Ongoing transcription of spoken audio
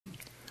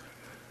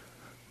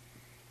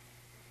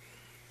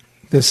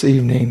This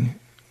evening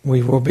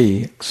we will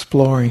be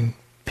exploring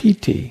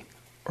Piti,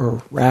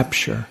 or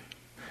rapture,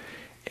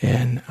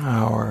 in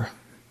our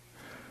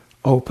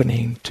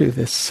opening to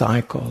this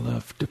cycle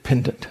of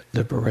dependent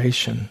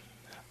liberation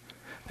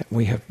that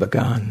we have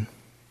begun.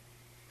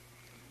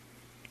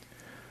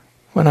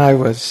 When I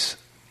was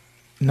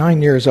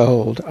 9 years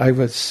old, I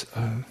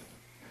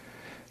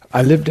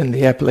lived in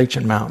the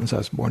Appalachian Mountains. I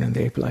was born in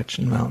the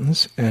Appalachian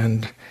Mountains,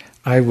 and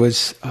I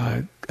was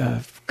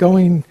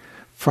going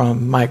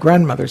from my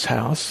grandmother's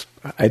house.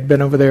 I'd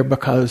been over there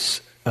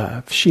because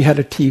she had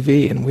a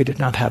TV and we did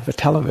not have a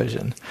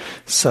television.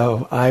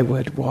 So I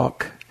would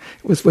walk,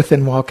 it was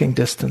within walking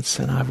distance,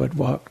 and I would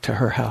walk to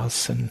her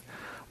house and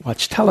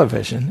watch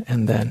television,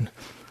 and then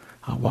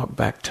walk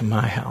back to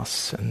my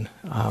house. And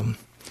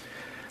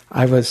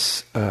I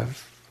was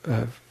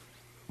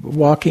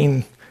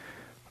walking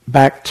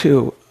back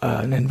to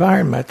an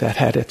environment that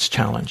had its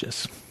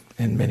challenges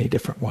in many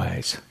different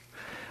ways.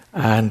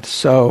 And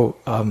so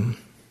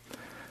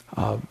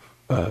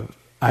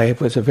I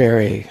was a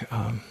very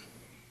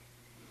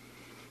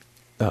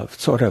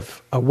sort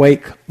of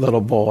awake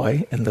little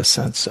boy, in the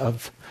sense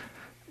of,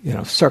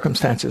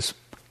 circumstances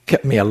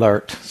kept me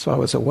alert, so I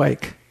was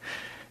awake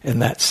in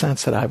that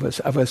sense that I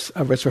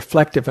was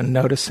reflective and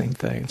noticing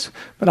things.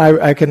 But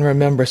I can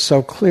remember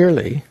so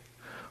clearly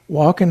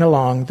walking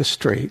along the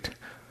street,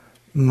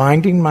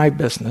 minding my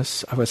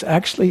business. I was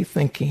actually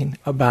thinking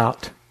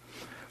about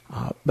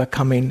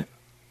becoming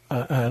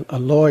a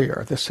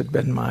lawyer. This had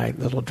been my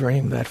little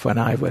dream, that when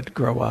I would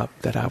grow up,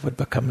 that I would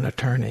become an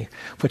attorney,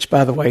 which,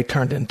 by the way,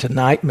 turned into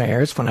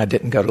nightmares when I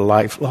didn't go to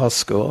law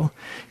school.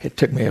 It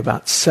took me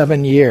about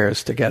 7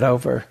 years to get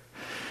over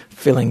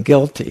feeling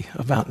guilty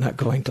about not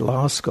going to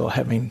law school,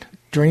 having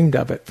dreamed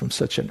of it from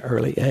such an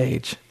early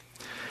age.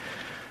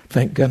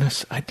 Thank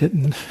goodness I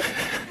didn't.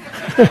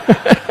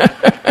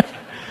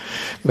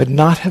 Would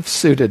not have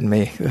suited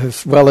me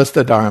as well as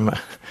the Dharma.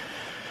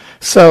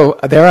 So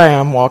there I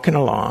am walking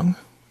along,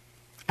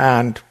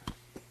 and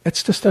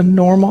it's just a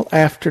normal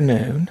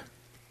afternoon,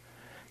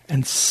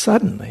 and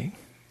suddenly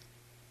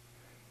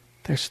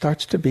there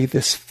starts to be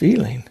this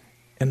feeling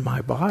in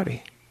my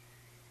body.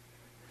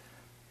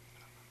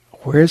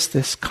 Where's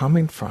this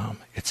coming from?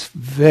 It's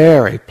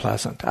very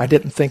pleasant. I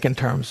didn't think in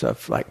terms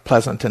of like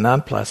pleasant and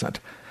unpleasant.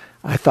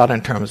 I thought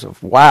in terms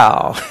of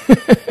wow.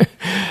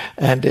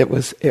 And it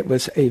was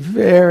a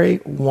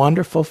very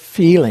wonderful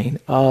feeling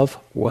of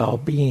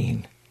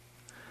well-being.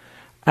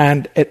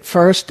 And at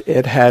first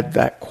it had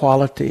that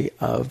quality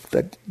of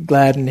the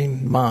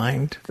gladdening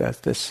mind,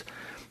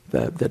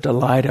 the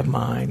delight of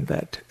mind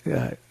that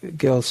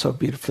Gil so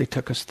beautifully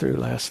took us through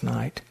last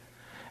night.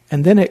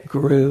 And then it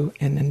grew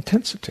in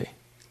intensity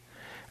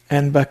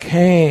and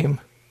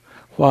became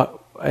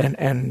what,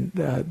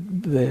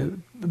 the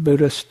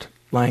Buddhist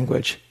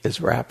language is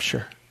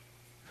rapture.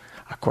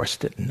 Of course,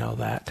 didn't know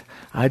that.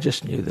 I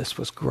just knew this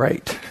was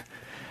great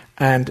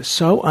and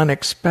so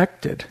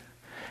unexpected.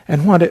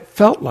 And what it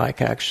felt like,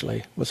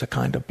 actually, was a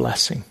kind of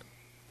blessing,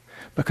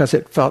 because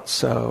it felt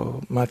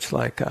so much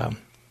like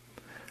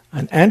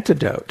an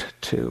antidote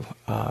to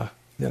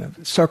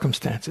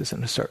circumstances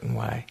in a certain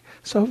way.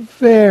 So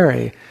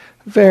very,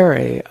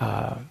 very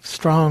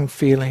strong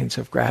feelings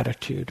of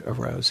gratitude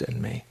arose in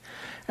me.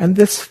 And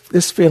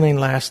this feeling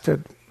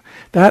lasted.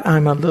 That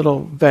I'm a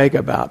little vague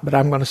about, but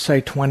I'm going to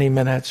say 20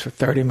 minutes or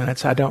 30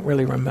 minutes. I don't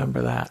really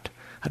remember that.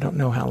 I don't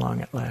know how long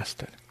it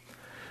lasted.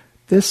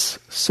 This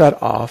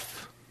set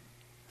off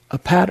a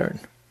pattern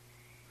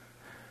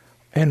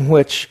in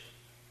which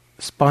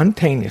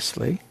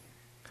spontaneously,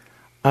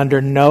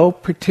 under no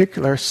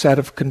particular set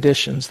of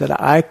conditions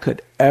that I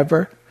could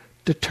ever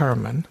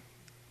determine,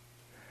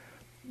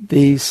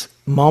 these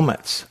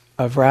moments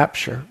of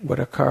rapture would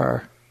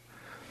occur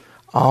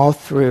all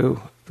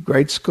through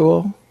grade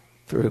school,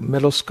 through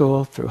middle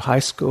school, through high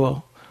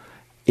school,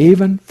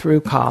 even through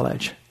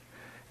college.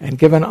 And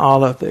given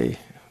all of the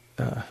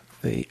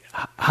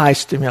high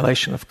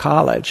stimulation of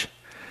college,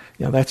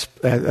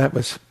 that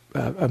was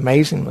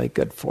amazingly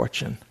good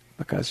fortune,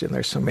 because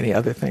there's so many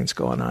other things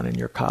going on in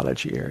your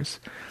college years.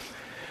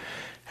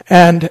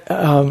 And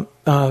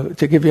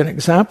to give you an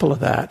example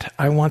of that,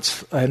 I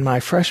once, in my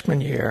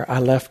freshman year, I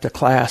left a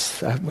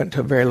class. I went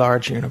to a very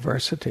large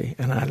university,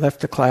 and I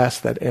left a class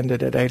that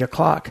ended at 8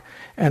 o'clock.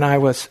 And I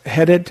was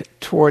headed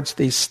towards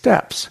these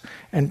steps.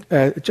 And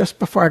just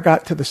before I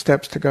got to the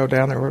steps to go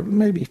down, there were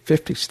maybe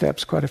 50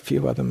 steps, quite a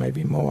few of them,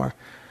 maybe more.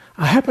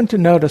 I happened to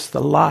notice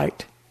the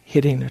light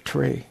hitting a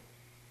tree.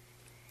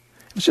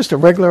 It was just a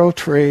regular old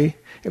tree.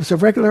 It was a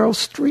regular old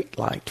street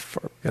light,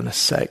 for goodness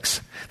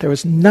sakes. There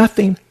was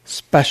nothing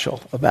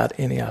special about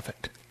any of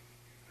it.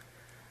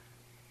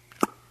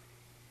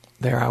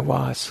 There I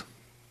was,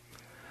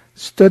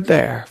 stood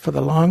there for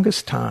the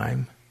longest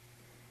time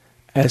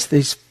as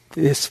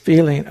this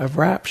feeling of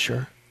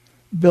rapture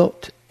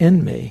built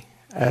in me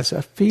as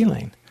a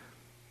feeling.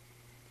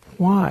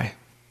 Why?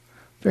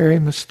 Very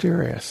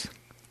mysterious.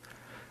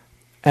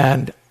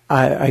 And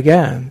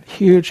again,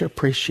 huge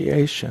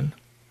appreciation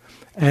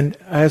And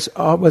as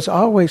was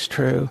always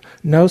true,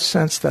 no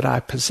sense that I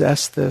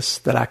possessed this,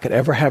 that I could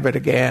ever have it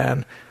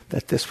again,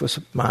 that this was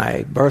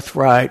my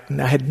birthright.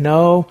 And I had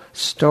no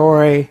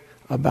story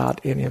about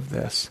any of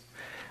this.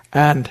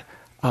 And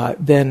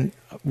then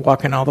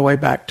walking all the way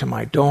back to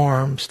my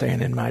dorm,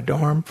 staying in my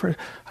dorm for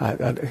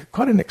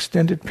quite an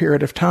extended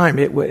period of time.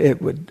 It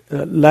would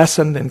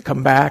lessen and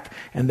come back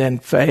and then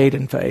fade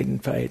and fade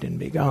and fade and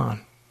be gone.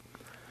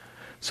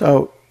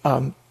 So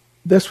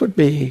this would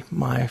be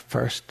my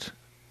first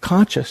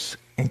conscious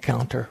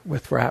encounter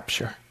with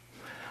rapture.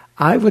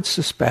 I would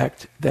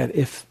suspect that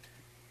if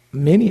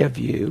many of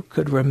you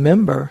could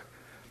remember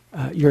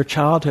your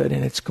childhood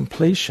in its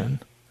completion,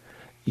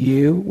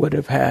 you would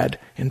have had,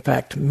 in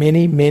fact,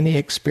 many, many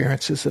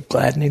experiences of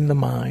gladdening the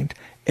mind.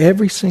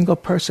 Every single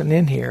person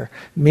in here,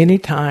 many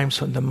times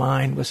when the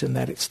mind was in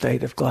that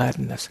state of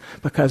gladness.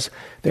 Because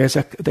there's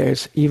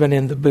even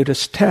in the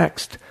Buddhist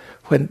text,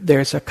 when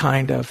there's a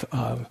kind of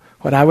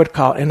what I would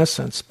call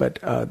innocence, but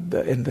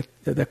in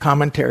the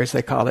commentaries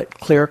they call it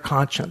clear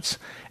conscience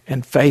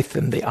and faith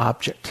in the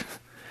object.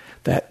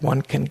 That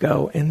one can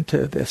go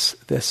into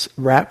this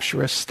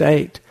rapturous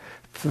state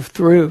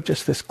through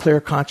just this clear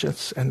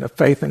conscience and the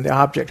faith in the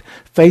object.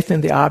 Faith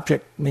in the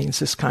object means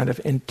this kind of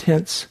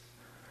intense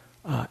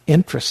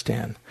interest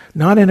in,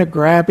 not in a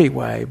grabby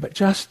way, but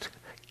just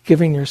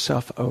giving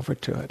yourself over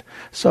to it.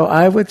 So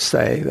I would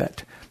say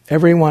that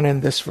everyone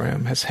in this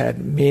room has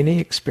had many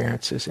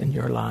experiences in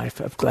your life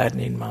of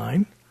gladdening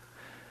mind.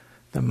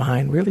 The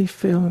mind really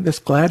feeling this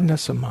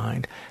gladness of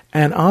mind.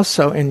 And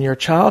also in your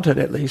childhood,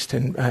 at least,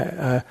 and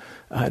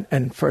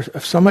for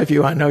some of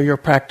you, I know your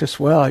practice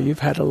well. You've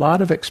had a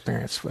lot of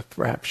experience with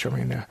rapture. I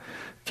mean, a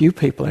few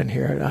people in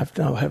here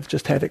have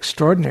just had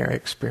extraordinary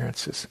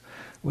experiences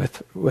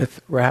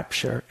with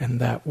rapture in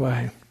that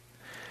way.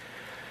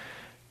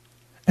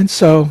 And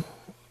so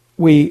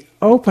we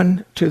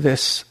open to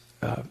this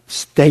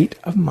state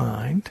of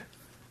mind,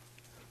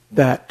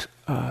 that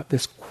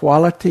this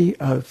quality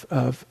of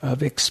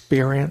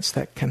experience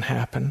that can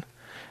happen.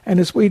 And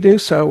as we do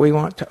so, we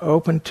want to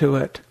open to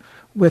it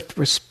with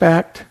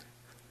respect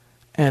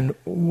and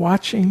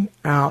watching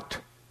out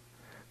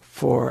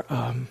for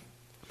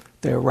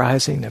the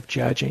arising of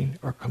judging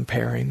or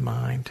comparing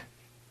mind.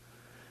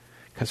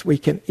 Because we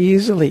can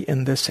easily,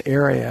 in this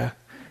area,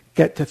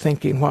 get to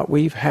thinking what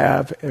we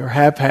have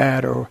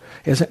had or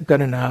isn't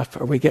good enough,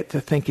 or we get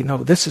to thinking, oh,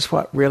 this is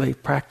what really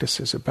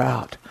practice is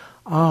about,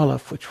 all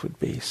of which would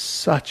be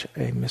such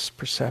a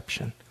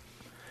misperception.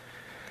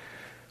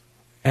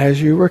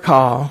 As you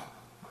recall,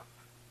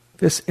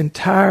 this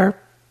entire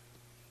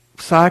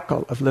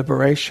cycle of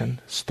liberation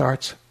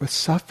starts with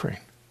suffering.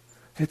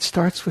 It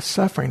starts with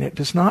suffering. It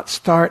does not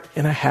start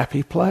in a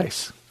happy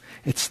place.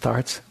 It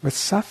starts with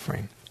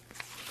suffering.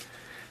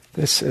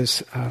 This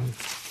is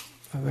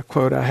the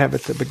quote I have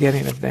at the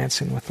beginning of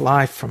Dancing with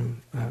Life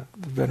from the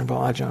Venerable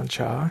Ajahn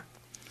Chah.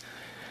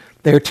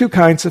 There are two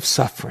kinds of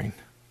suffering.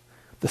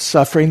 The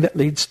suffering that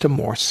leads to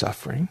more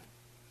suffering.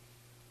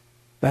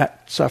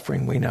 That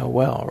suffering we know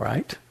well,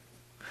 right?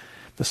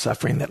 The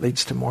suffering that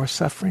leads to more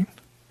suffering.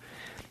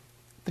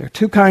 There are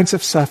two kinds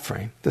of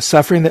suffering. The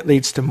suffering that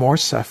leads to more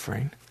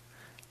suffering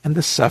and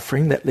the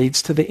suffering that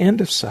leads to the end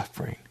of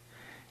suffering.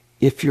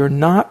 If you're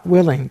not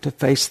willing to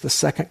face the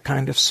second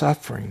kind of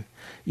suffering,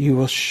 you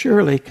will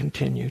surely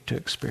continue to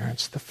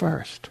experience the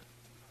first.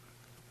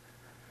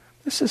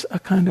 This is a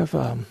kind of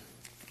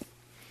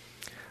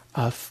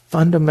a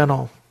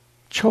fundamental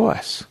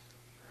choice.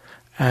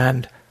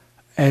 And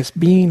as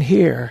being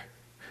here,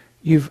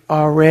 you've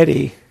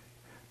already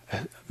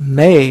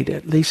made,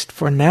 at least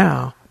for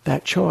now,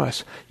 that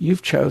choice.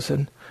 You've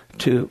chosen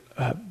to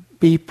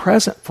be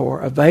present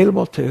for,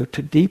 available to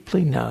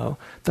deeply know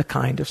the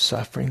kind of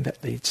suffering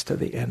that leads to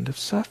the end of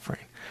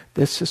suffering.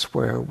 This is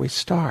where we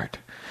start.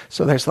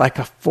 So there's like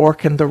a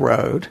fork in the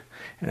road,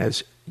 and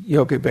as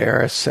Yogi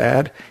Berra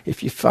said,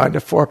 if you come to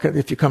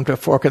a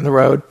fork in the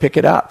road, pick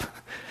it up.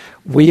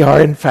 We are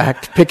in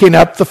fact picking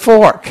up the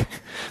fork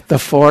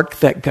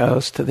that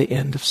goes to the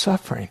end of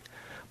suffering.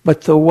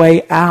 But the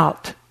way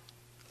out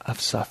of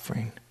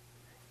suffering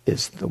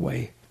is the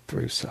way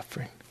through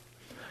suffering.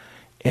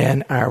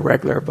 In our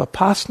regular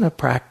Vipassana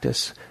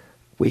practice,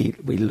 we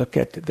look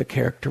at the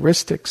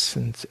characteristics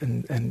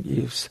and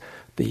use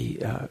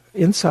the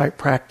insight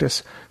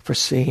practice for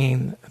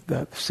seeing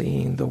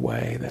the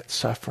way that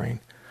suffering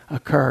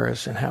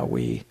occurs and how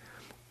we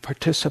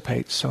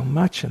participate so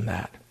much in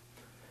that.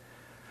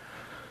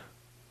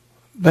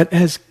 But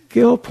as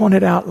Gil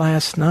pointed out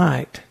last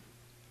night,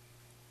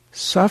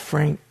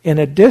 suffering, in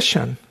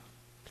addition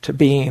to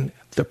being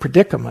the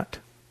predicament,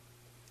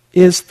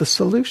 is the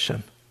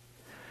solution.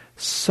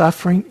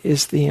 Suffering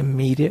is the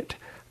immediate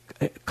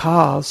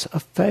cause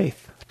of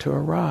faith to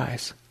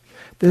arise.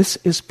 This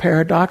is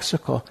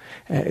paradoxical.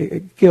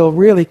 Gil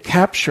really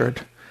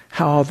captured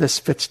how all this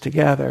fits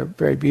together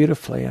very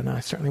beautifully, and I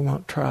certainly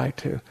won't try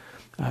to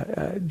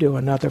do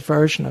another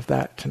version of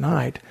that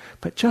tonight.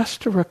 But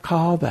just to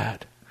recall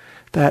that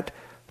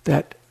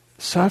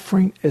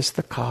suffering is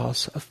the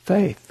cause of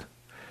faith.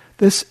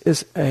 This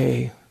is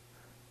a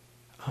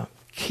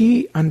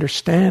key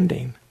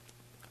understanding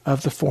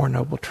of the Four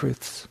Noble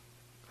Truths.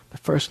 The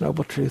first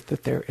noble truth,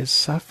 that there is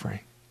suffering.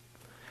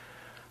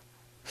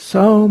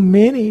 So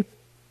many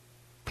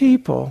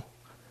people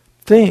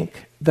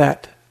think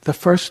that the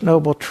first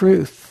noble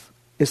truth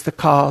is the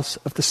cause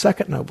of the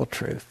second noble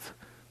truth,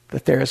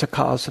 that there is a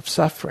cause of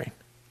suffering.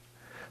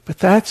 But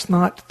that's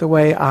not the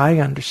way I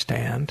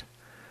understand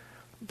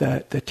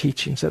the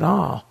teachings at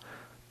all.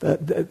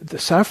 The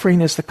suffering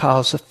is the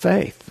cause of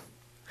faith.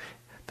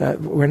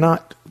 That we're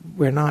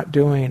not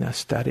doing a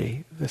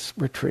study, this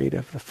retreat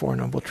of the Four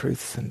Noble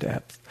Truths in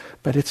depth,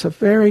 but it's a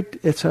very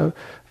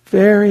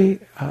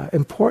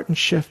important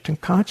shift in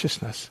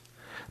consciousness,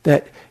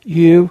 that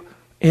you,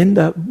 in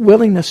the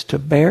willingness to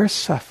bear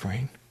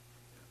suffering,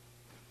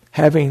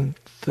 having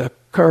the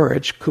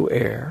courage,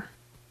 ku'er,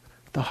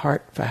 the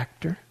heart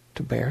factor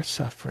to bear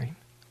suffering,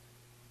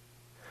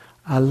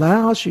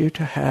 allows you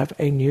to have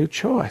a new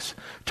choice,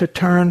 to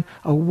turn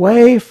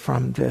away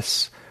from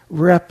this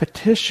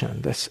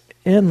repetition, this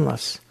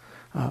endless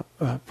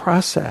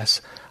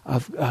process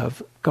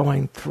of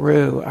going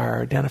through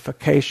our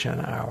identification,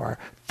 our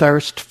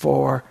thirst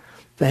for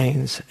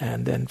things,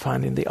 and then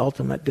finding the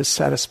ultimate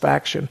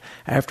dissatisfaction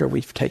after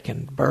we've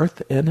taken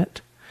birth in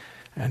it,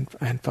 and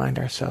find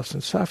ourselves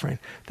in suffering.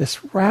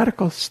 This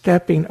radical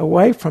stepping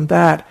away from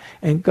that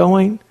and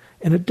going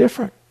in a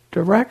different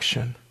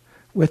direction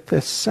with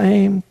the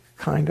same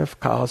kind of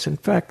cause and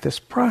effect, this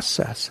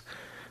process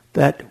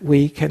that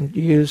we can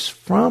use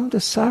from the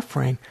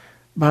suffering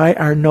by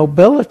our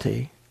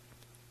nobility,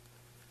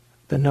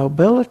 the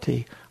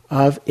nobility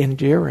of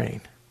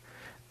enduring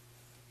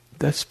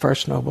this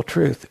first noble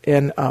truth.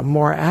 In a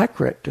more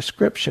accurate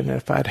description,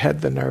 if I'd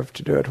had the nerve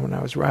to do it when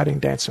I was writing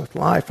Dancing with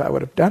Life, I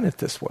would have done it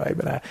this way,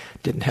 but I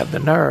didn't have the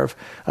nerve.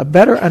 A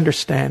better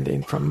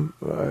understanding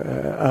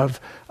of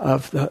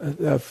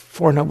the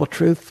Four Noble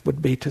Truths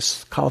would be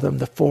to call them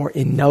the Four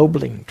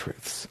Ennobling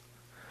Truths.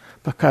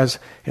 Because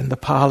in the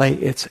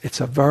Pali,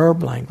 it's a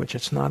verb language,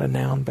 it's not a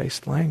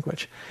noun-based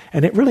language.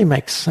 And it really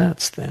makes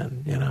sense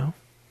then,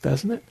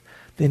 doesn't it?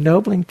 The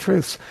ennobling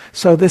truths.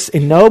 So this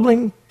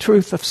ennobling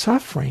truth of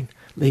suffering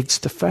leads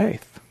to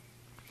faith.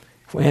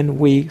 When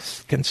we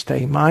can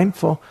stay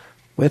mindful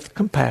with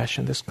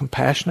compassion, this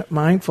compassionate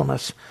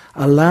mindfulness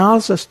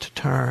allows us to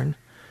turn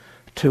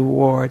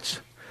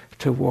towards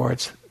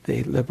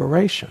the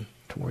liberation,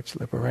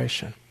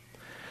 The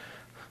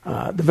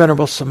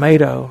Venerable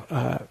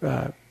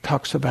Sumedho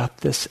talks about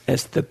this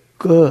as the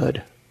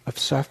good of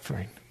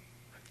suffering.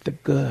 The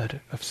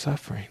good of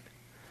suffering.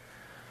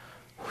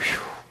 Whew.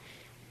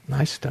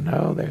 Nice to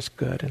know there's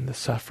good in the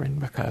suffering,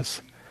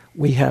 because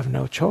we have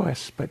no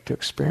choice but to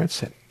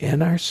experience it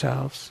in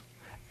ourselves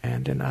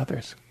and in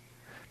others.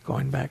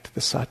 Going back to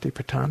the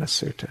Satipatthana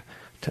Sutta,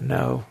 to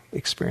know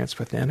experience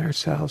within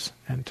ourselves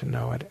and to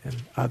know it in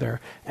other,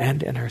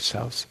 and in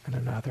ourselves and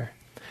another.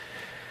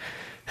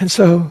 And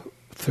so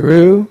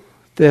through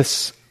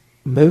this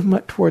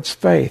movement towards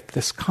faith,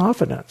 this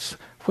confidence,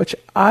 which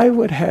I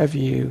would have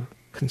you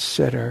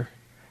consider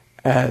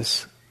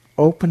as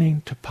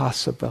opening to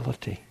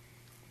possibility,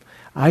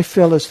 I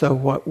feel as though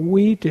what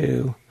we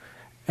do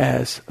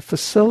as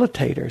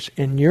facilitators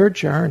in your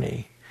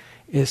journey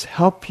is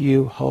help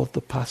you hold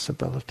the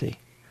possibility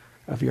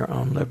of your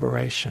own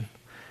liberation.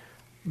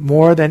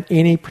 More than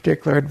any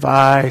particular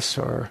advice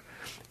or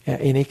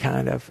any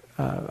kind of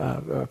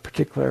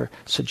particular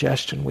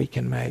suggestion we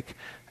can make,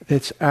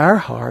 it's our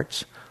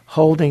hearts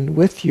holding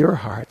with your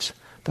hearts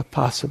the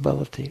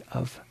possibility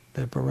of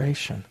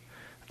liberation.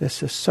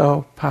 This is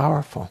so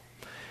powerful.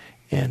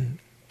 In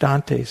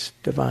Dante's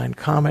Divine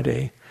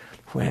Comedy,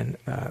 when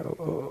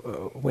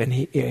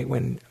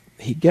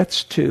he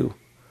gets to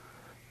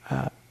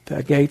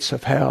the gates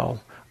of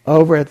hell,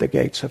 over at the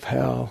gates of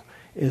hell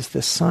is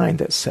this sign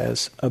that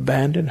says,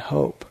 "Abandon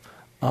hope,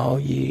 all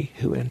ye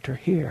who enter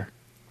here."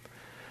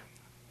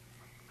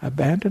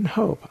 Abandon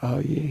hope,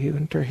 all ye who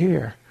enter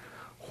here.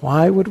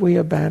 Why would we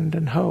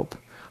abandon hope?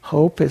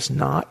 Hope is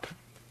not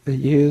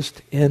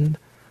used in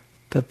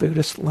the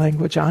Buddhist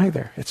language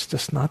either. It's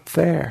just not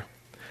there.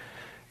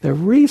 The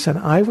reason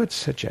I would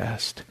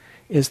suggest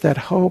is that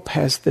hope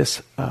has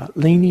this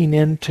leaning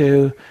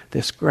into,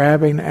 this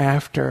grabbing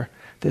after,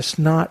 this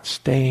not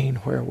staying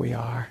where we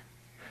are,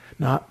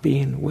 not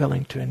being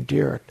willing to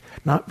endure it,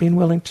 not being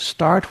willing to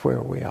start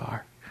where we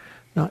are,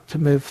 not to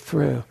move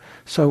through.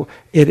 So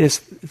it is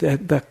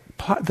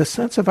the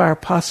sense of our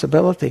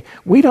possibility.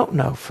 We don't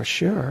know for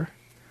sure,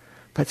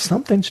 but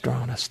something's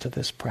drawn us to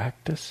this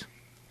practice.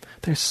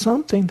 There's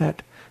something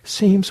that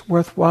seems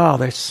worthwhile.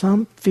 There's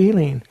some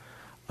feeling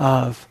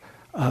of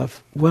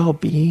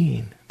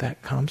well-being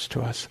that comes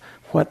to us,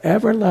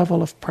 whatever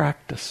level of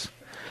practice.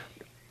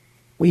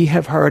 We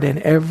have heard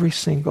in every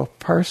single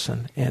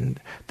person in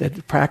the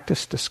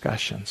practice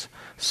discussions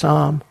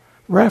some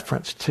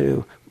reference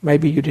to,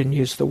 maybe you didn't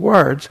use the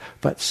words,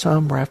 but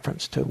some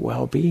reference to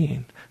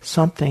well-being,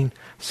 something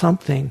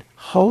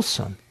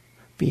wholesome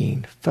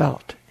being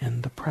felt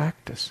in the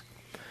practice.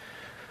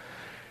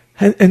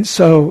 And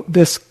so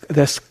this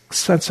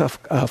sense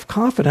of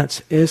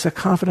confidence is a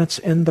confidence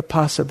in the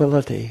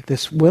possibility,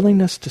 this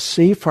willingness to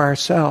see for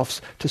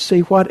ourselves, to see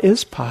what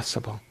is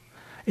possible.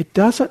 It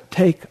doesn't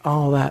take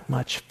all that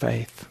much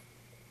faith.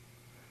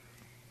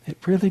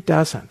 It really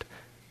doesn't.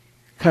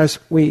 Because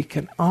we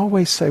can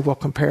always say, well,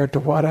 compared to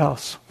what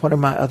else? What are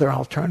my other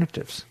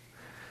alternatives?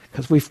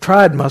 Because we've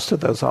tried most of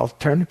those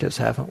alternatives,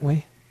 haven't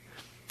we?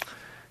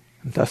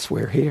 And thus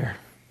we're here.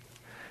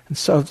 And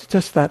so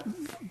just that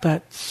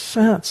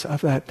sense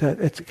of that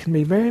it can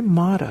be very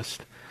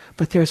modest,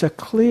 but there's a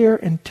clear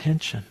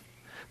intention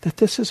that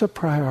this is a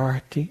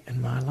priority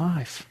in my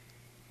life.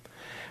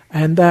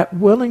 And that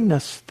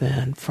willingness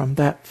then from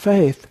that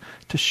faith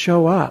to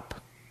show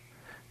up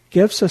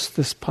gives us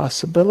this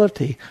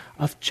possibility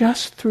of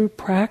just through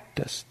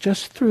practice,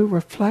 just through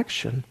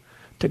reflection,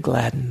 to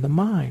gladden the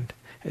mind,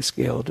 as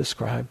Gail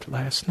described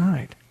last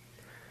night.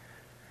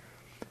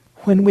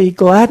 When we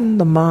gladden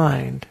the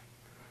mind,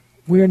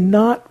 we're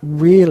not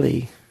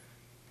really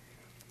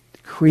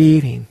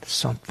creating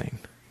something.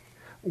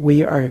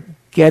 We are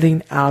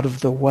getting out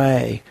of the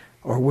way,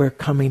 or we're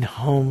coming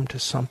home to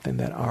something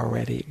that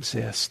already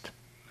exists,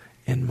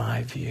 in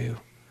my view.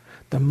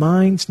 The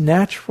mind's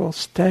natural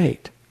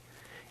state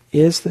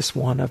is this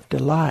one of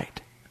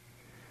delight.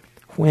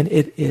 When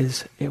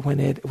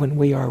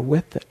we are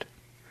with it,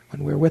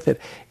 when we're with it,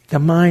 the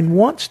mind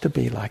wants to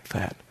be like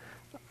that.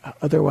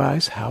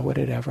 Otherwise, how would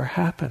it ever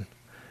happen?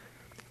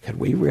 Could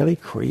we really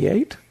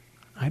create?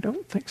 I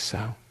don't think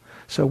so.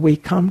 So we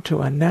come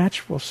to a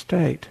natural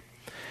state.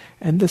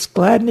 And this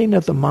gladdening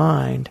of the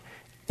mind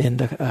in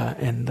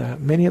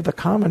many of the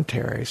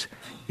commentaries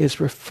is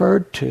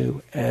referred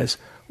to as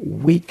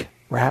weak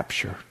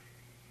rapture.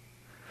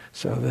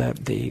 So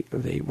that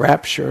the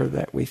rapture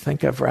that we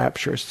think of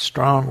rapture is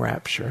strong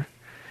rapture,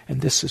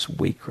 and this is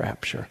weak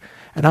rapture.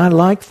 And I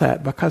like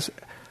that because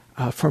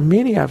for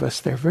many of us,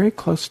 they're very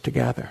close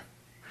together,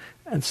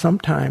 and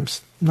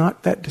sometimes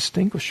not that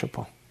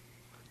distinguishable.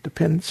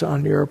 Depends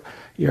on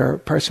your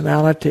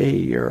personality,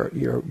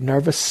 your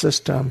nervous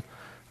system,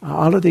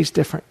 all of these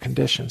different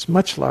conditions,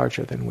 much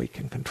larger than we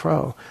can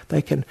control.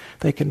 They can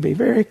be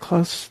very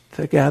close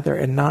together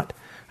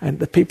and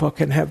the people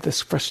can have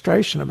this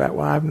frustration about,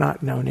 well, I've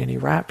not known any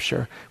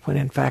rapture, when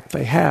in fact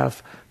they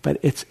have, but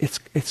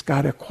it's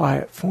got a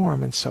quiet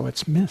form, and so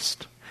it's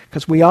missed.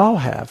 Because we all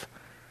have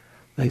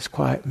these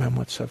quiet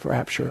moments of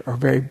rapture, or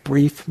very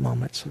brief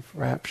moments of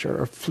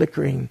rapture, or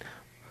flickering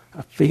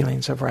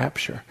feelings of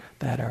rapture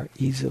that are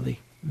easily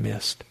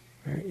missed,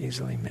 very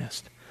easily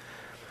missed.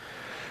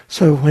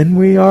 So when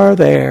we are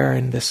there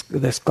in this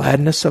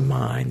gladness of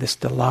mind, this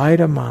delight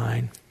of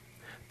mind,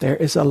 there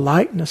is a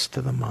lightness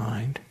to the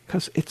mind,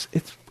 because it's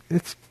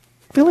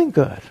feeling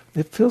good.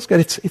 It feels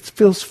good. It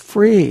feels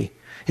free.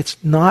 It's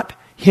not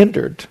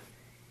hindered.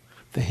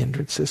 The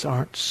hindrances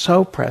aren't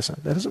so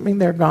present. That doesn't mean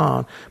they're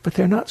gone, but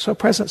they're not so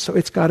present. So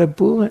it's got a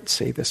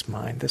buoyancy, this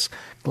mind, this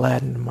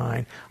gladdened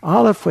mind,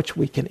 all of which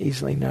we can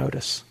easily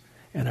notice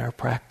in our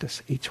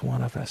practice, each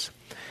one of us.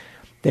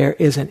 There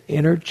is an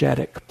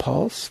energetic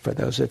pulse, for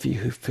those of you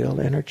who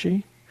feel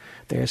energy.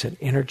 There's an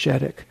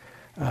energetic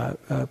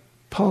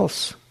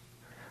pulse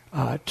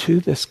to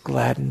this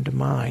gladdened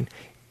mind,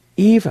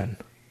 even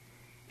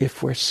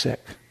if we're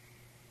sick,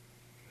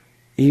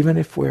 even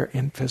if we're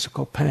in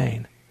physical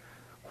pain.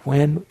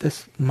 When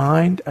this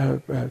mind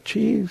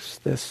achieves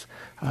this,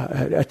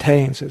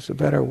 attains is a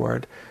better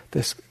word,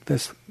 this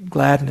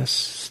gladness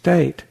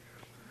state,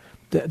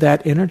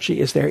 that energy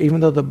is there,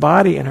 even though the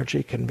body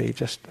energy can be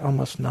just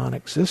almost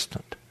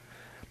non-existent.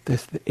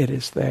 It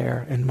is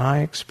there, in my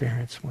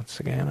experience, once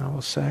again, I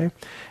will say.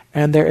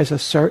 And there is a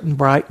certain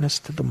brightness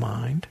to the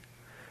mind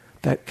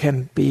that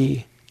can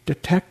be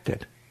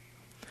detected.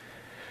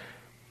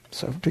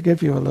 So to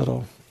give you a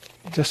little,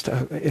 just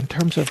in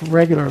terms of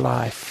regular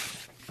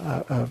life,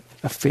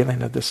 a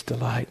feeling of this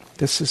delight.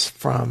 This is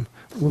from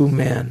Wu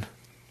Min.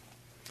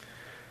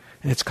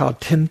 And it's called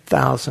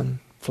 10,000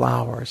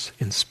 Flowers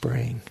in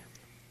Spring.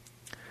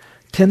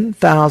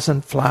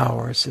 10,000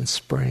 flowers in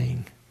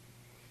spring,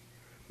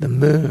 the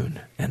moon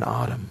in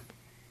autumn,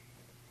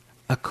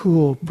 a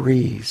cool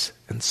breeze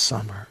in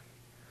summer,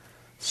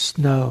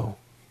 snow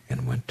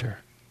in winter.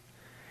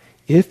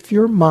 If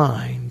your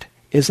mind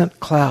isn't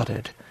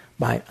clouded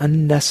by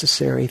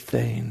unnecessary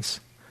things,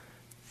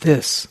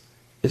 this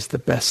is the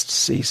best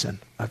season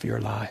of your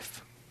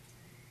life.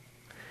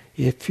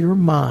 If your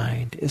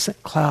mind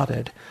isn't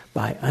clouded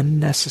by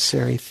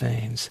unnecessary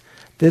things,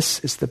 this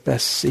is the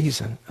best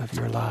season of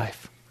your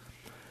life.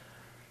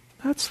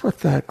 That's what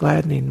the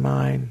gladdening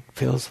mind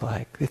feels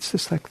like. It's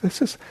just like,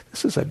 this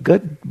is a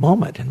good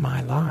moment in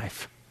my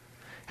life.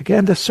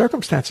 Again, the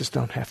circumstances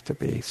don't have to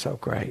be so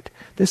great.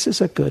 This is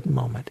a good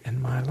moment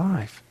in my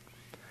life.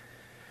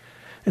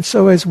 And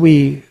so as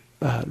we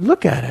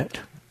look at it,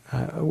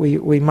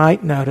 we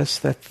might notice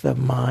that the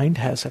mind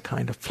has a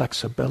kind of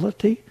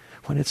flexibility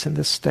when it's in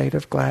this state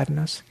of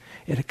gladness.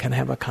 It can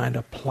have a kind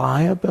of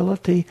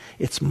pliability.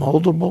 It's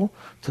moldable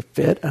to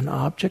fit an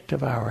object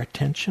of our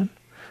attention.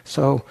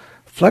 So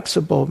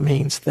flexible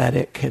means that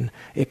it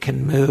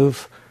can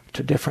move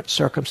to different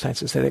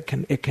circumstances, that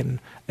it can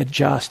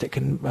adjust. It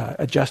can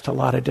adjust a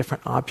lot of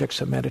different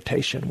objects of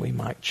meditation we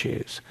might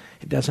choose.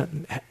 It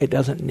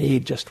doesn't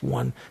need just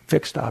one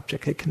fixed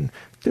object. It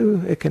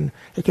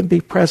can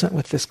be present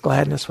with this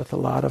gladness with a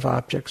lot of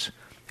objects.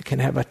 It can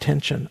have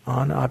attention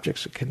on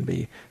objects. It can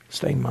be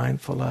stay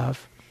mindful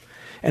of.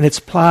 And it's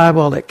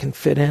pliable. It can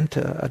fit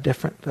into a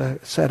different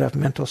set of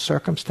mental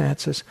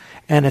circumstances.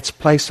 And it's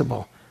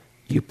placeable.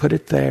 You put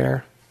it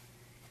there,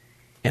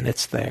 and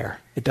it's there.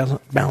 It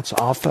doesn't bounce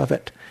off of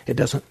it. It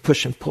doesn't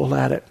push and pull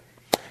at it.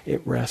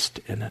 It rests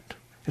in it.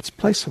 It's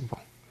placeable.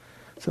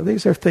 So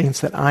these are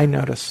things that I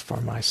notice for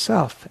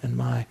myself in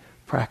my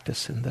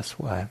practice in this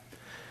way.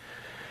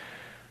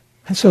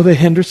 And so the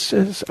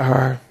hindrances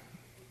are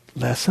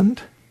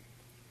lessened.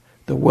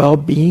 The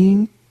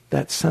well-being,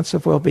 that sense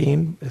of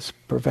well-being is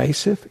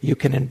pervasive. You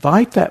can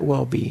invite that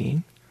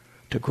well-being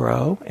to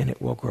grow, and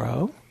it will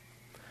grow,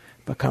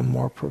 become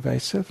more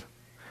pervasive.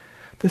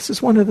 This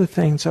is one of the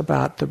things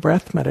about the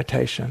breath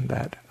meditation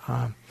that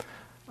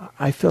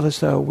I feel as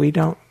though we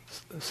don't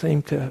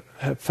seem to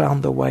have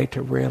found the way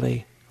to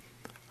really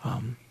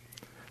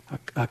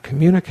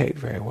communicate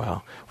very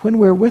well. When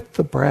we're with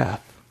the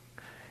breath,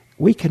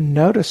 we can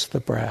notice the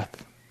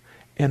breath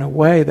in a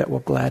way that will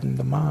gladden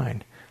the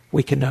mind.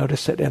 We can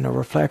notice it in a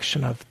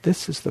reflection of,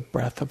 this is the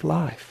breath of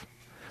life.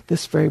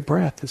 This very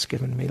breath has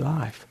given me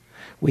life.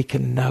 We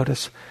can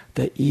notice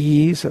the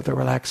ease of the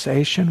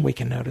relaxation. We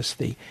can notice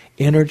the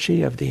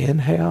energy of the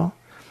inhale.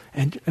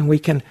 And we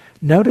can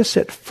notice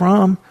it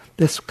from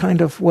this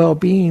kind of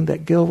well-being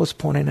that Gil was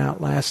pointing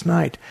out last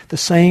night. The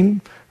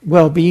same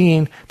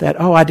well-being that,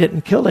 I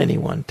didn't kill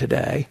anyone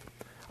today.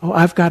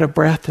 I've got a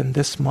breath in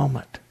this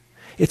moment.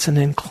 It's an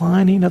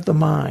inclining of the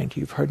mind.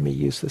 You've heard me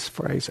use this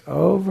phrase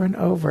over and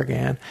over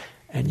again,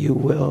 and you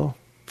will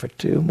for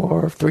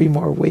 3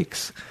 more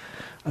weeks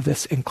of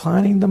this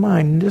inclining the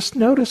mind, and just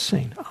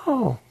noticing,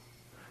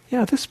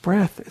 this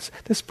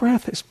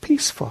breath is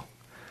peaceful.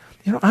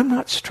 I'm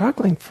not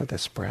struggling for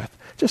this breath.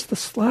 Just the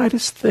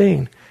slightest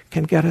thing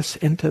can get us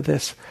into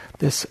this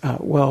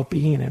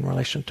well-being in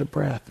relation to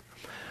breath.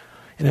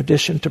 In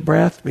addition to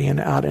breath, being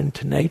out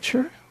into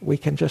nature, we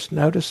can just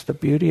notice the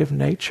beauty of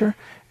nature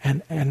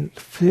and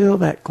feel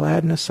that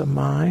gladness of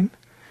mind,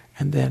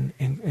 and then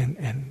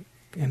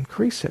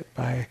increase it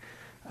by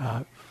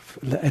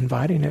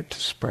inviting it to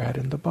spread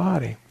in the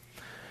body.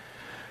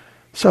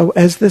 So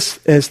as this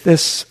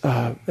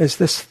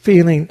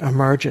feeling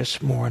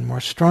emerges more and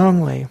more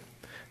strongly,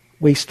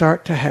 we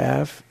start to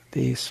have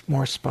these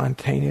more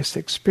spontaneous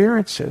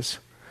experiences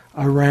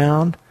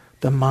around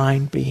the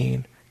mind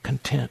being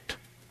content.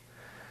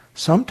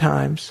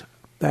 Sometimes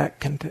that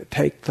can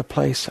take the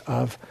place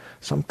of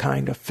some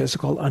kind of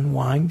physical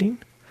unwinding,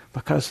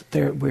 because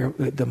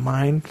the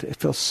mind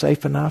feels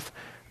safe enough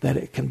that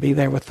it can be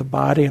there with the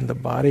body, and the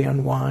body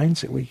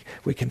unwinds.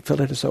 We can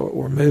feel it as though it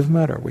were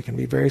movement, or we can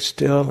be very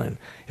still and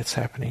it's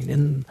happening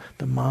in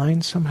the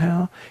mind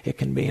somehow. It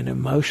can be an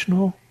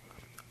emotional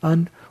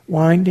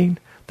unwinding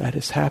that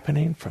is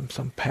happening from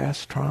some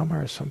past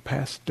trauma or some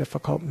past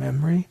difficult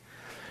memory.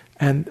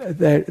 And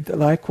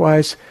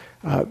likewise,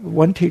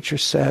 one teacher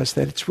says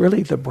that it's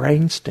really the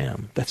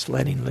brainstem that's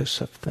letting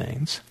loose of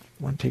things.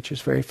 One teacher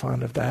is very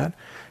fond of that.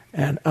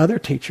 And other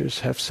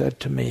teachers have said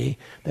to me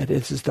that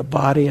it is the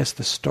body as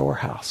the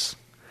storehouse.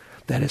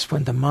 That is,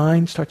 when the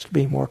mind starts to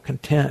be more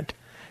content,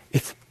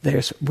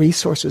 there's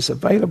resources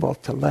available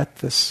to let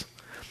this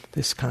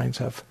kinds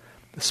of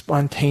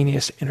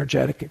spontaneous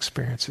energetic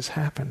experiences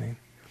happening.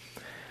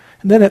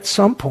 And then at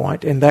some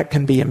point, and that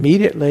can be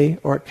immediately,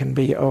 or it can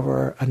be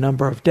over a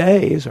number of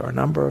days, or a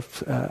number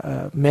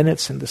of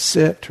minutes in the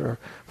sit, or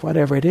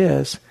whatever it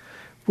is,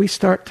 we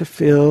start to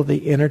feel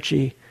the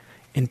energy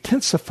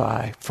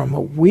intensify from a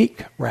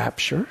weak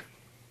rapture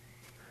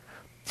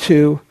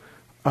to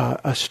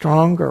a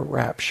stronger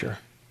rapture.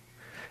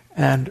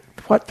 And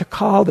what to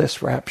call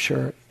this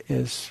rapture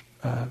is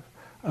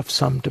of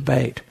some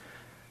debate.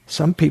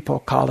 Some people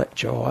call it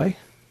joy.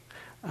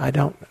 I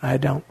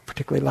don't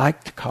particularly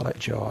like to call it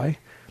joy.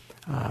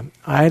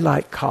 I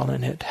like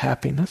calling it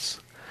happiness,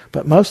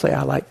 but mostly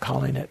I like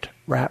calling it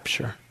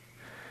rapture,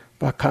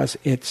 because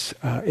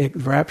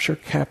rapture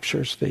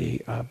captures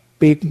the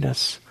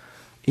bigness.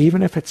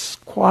 Even if it's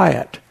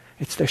quiet,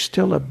 there's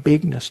still a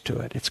bigness to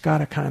it. It's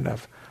got a kind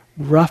of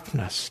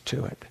roughness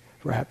to it.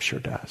 Rapture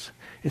does.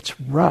 It's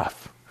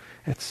rough.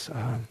 It's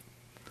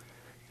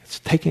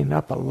taking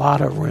up a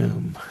lot of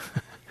room.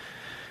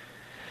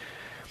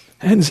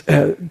 And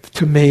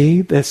to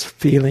me, this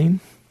feeling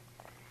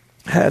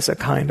has a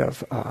kind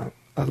of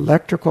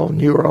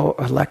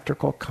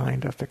neuroelectrical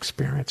kind of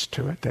experience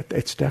to it. That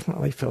it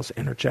definitely feels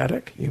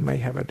energetic. You may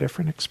have a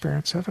different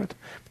experience of it.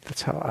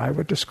 That's how I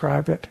would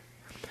describe it.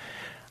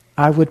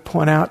 I would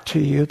point out to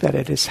you that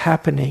it is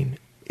happening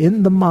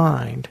in the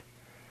mind.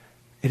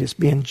 It is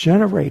being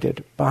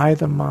generated by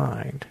the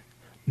mind,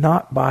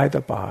 not by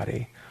the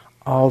body,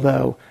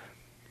 although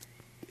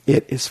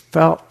it is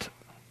felt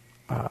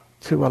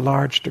to a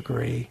large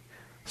degree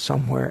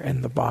somewhere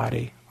in the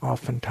body,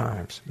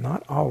 oftentimes.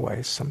 Not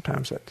always.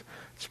 Sometimes it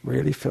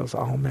really feels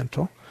all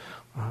mental.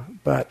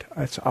 but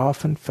it's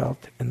often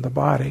felt in the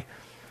body.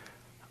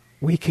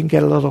 We can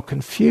get a little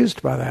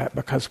confused by that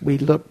because we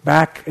look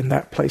back in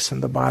that place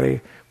in the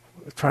body,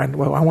 trying,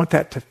 I want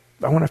to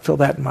feel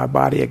that in my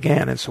body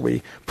again, and so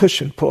we push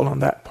and pull on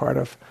that part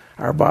of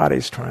our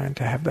bodies, trying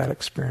to have that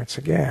experience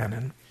again,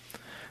 and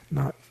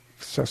not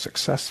so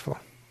successful.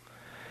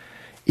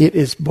 It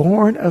is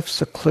born of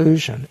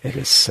seclusion, it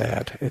is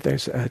said.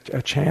 There's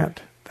a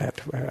chant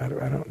that, I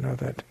don't know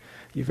that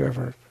you've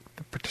ever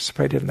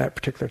participated in that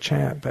particular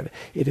chant, but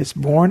it is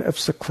born of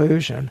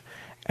seclusion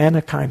and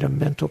a kind of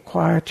mental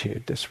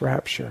quietude, this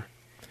rapture.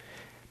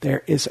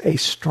 There is a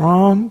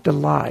strong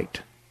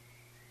delight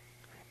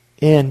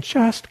in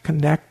just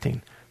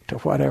connecting to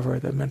whatever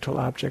the mental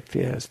object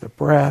is, the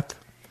breath.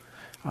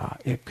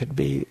 It could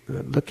be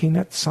looking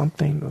at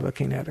something,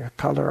 looking at a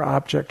color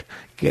object,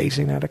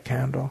 gazing at a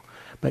candle.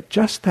 But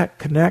just that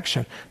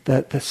connection,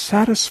 the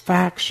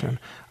satisfaction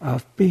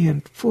of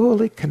being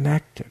fully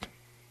connected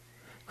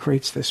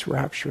creates this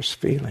rapturous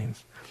feeling.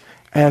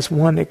 As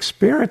one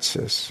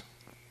experiences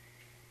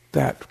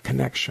that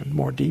connection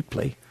more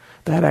deeply,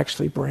 that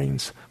actually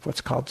brings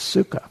what's called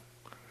sukha,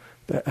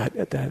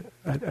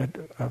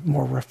 a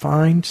more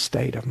refined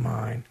state of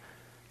mind,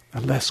 a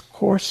less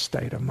coarse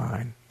state of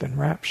mind than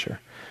rapture.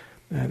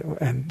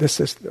 And this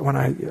is when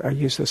I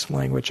use this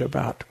language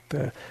about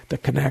the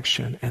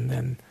connection and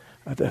then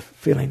the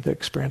feeling, the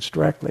experience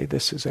directly.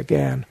 This is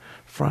again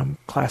from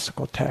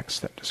classical texts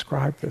that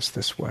describe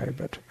this way,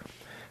 but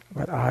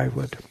I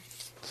would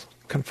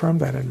confirm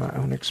that in my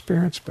own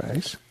experience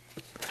base.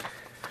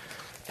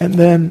 And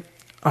then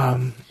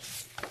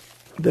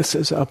this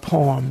is a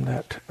poem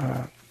that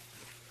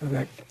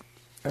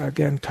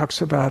again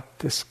talks about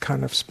this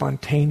kind of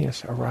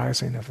spontaneous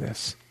arising of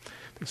this.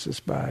 This is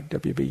by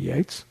W.B.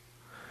 Yeats.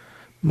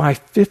 My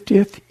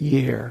 50th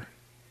year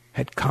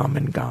had come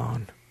and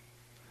gone.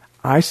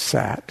 I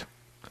sat,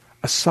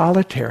 a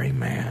solitary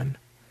man,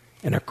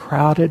 in a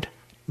crowded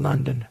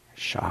London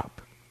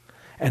shop,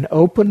 an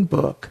open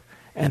book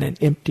and an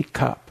empty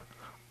cup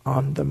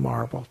on the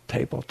marble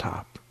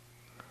tabletop.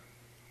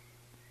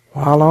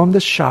 While on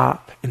the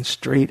shop and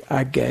street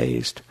I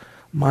gazed,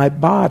 my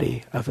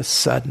body of a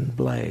sudden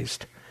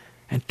blazed,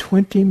 and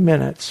 20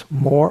 minutes,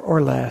 more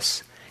or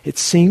less, it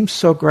seemed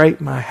so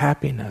great my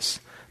happiness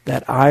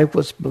that I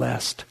was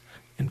blessed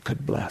and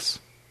could bless.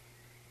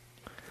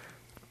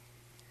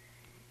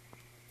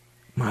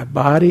 My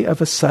body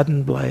of a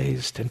sudden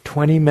blazed, and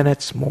 20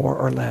 minutes, more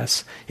or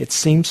less, it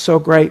seemed so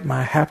great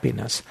my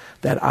happiness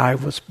that I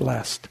was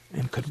blessed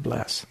and could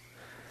bless.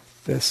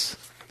 This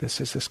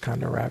is this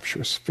kind of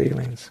rapturous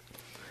feelings.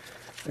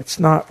 It's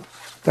not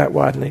that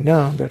widely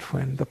known that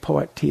when the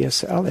poet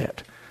T.S.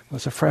 Eliot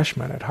was a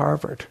freshman at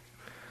Harvard,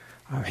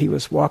 he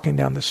was walking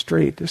down the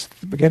street, this is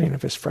the beginning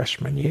of his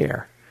freshman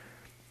year,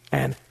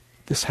 and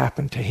this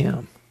happened to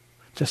him,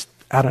 just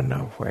out of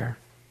nowhere.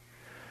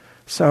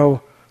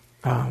 So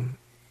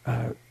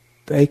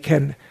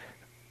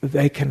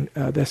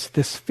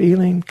this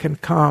feeling can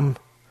come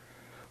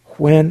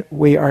when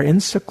we are in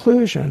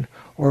seclusion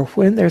or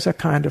when there's a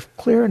kind of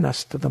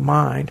clearness to the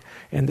mind.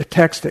 In the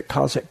text it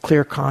calls it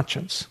clear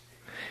conscience.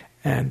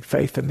 And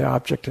faith in the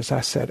object, as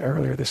I said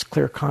earlier, this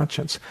clear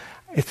conscience.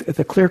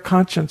 The clear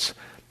conscience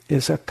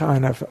is a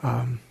kind of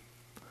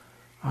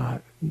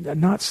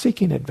not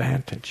seeking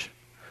advantage,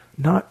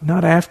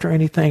 not after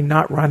anything,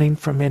 not running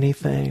from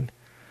anything,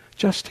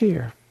 just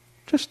here.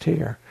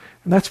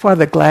 And that's why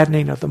the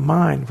gladdening of the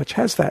mind, which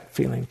has that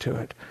feeling to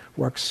it,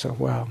 works so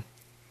well.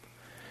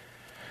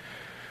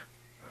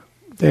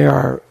 There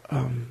are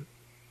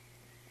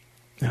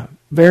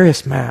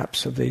various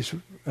maps of these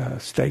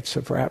states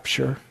of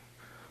rapture,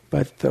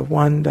 but the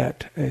one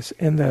that is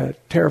in the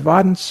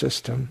Theravadan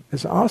system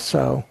is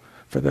also,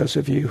 for those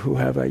of you who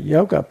have a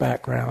yoga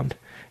background,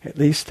 at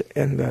least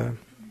in the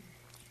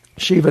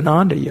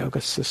Shivananda yoga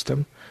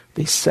system,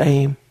 these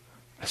same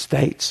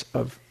states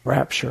of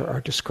rapture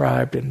are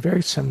described in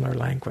very similar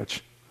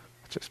language,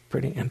 which is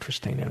pretty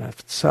interesting in of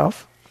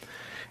itself.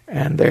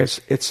 And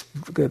it's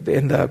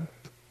in the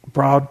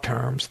broad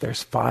terms,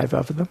 there's 5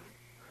 of them.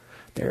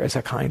 There is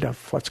a kind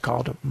of what's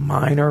called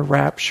minor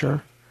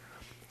rapture,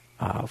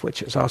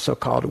 which is also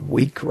called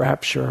weak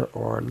rapture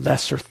or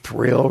lesser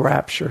thrill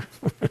rapture.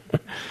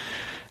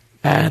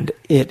 And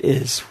it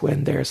is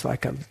when there's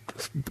like a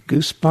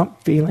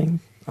goosebump feeling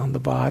on the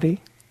body,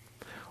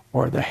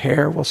 or the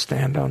hair will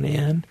stand on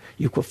end.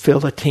 You will feel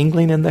the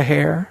tingling in the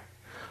hair,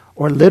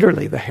 or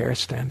literally the hair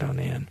stand on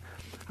end.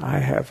 I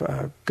have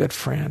a good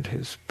friend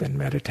who's been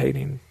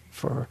meditating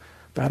for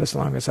about as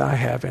long as I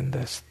have in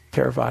this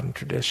Theravadan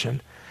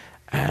tradition,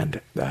 and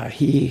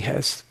he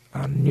has,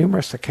 on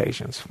numerous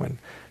occasions when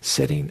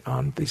sitting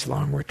on these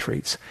long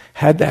retreats,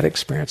 had that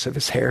experience of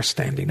his hair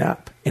standing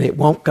up, and it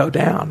won't go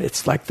down.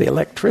 It's like the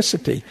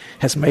electricity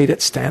has made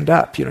it stand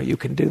up. You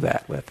can do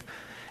that with.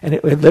 And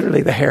it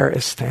literally, the hair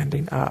is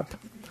standing up.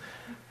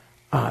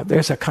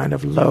 There's a kind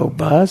of low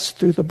buzz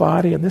through the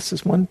body, and this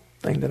is one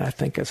thing that I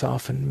think is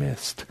often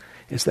missed,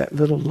 is that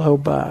little low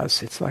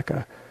buzz. It's like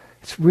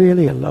It's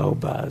really a low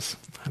buzz.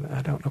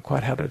 I don't know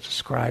quite how to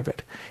describe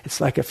it.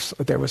 It's like if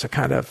there was a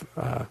kind of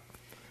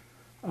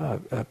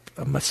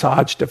a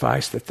massage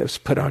device that was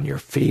put on your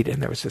feet,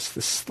 and there was just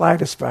the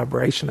slightest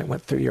vibration that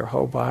went through your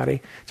whole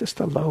body, just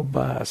a low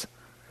buzz.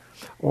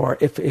 Or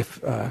if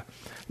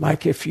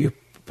you,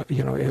 I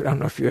don't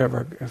know if you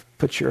ever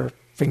put your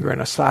finger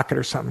in a socket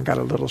or something, got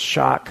a little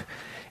shock.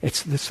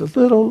 It's this a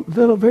little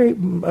very,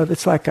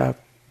 it's like a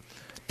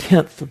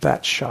tenth of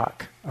that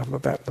shock,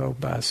 of that low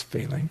buzz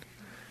feeling.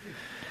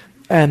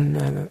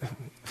 And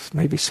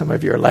maybe some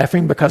of you are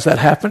laughing because that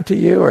happened to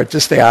you, or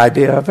just the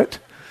idea of it.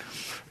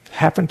 It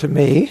happened to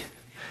me,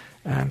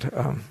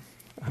 and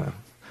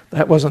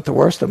that wasn't the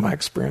worst of my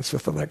experience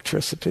with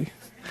electricity.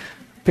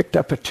 Picked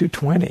up a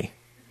 220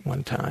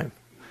 one time.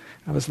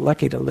 I was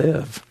lucky to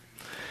live.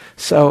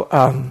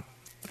 So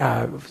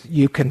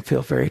you can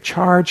feel very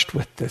charged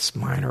with this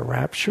minor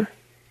rapture.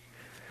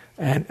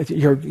 And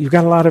you've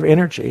got a lot of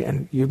energy,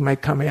 and you may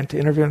come in to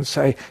interview and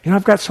say,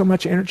 I've got so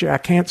much energy, I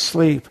can't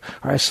sleep.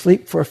 Or I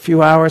sleep for a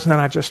few hours and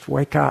then I just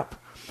wake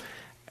up.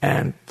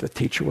 And the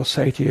teacher will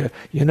say to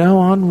you,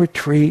 on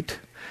retreat,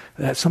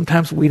 that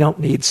sometimes we don't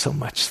need so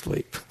much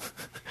sleep.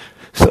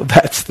 So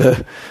that's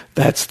the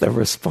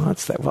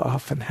response that will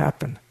often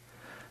happen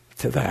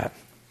to that.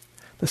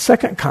 The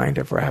second kind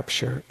of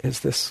rapture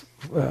is this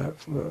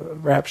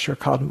rapture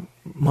called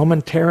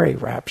momentary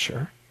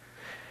rapture.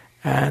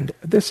 And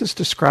this is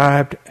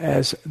described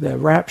as the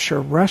rapture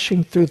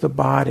rushing through the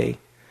body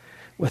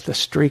with a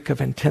streak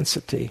of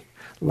intensity,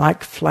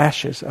 like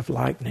flashes of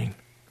lightning.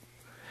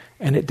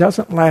 And it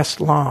doesn't last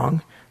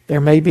long.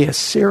 There may be a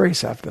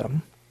series of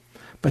them,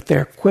 but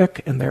they're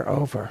quick and they're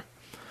over.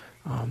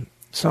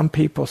 Some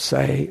people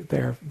say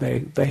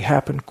they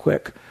happen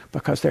quick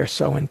because they're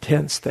so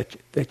intense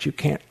that you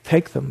can't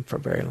take them for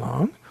very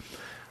long.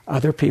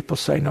 Other people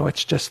say, no,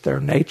 it's just their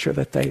nature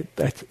that they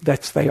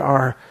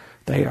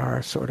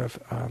are sort of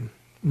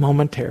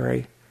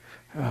momentary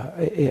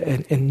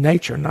in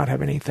nature, not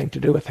have anything to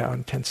do with how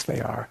intense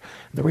they are.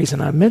 The reason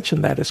I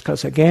mention that is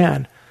because,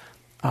 again,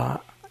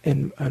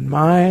 in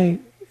my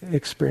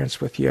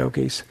experience with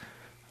yogis,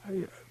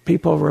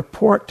 people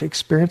report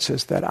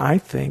experiences that I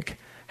think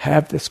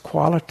have this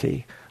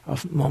quality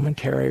of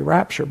momentary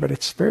rapture, but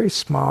it's very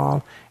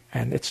small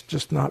and it's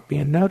just not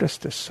being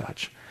noticed as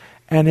such.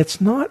 And it's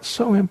not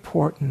so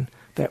important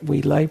that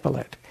we label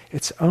it.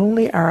 It's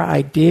only our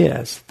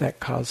ideas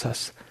that cause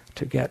us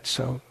to get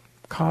so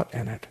caught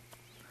in it.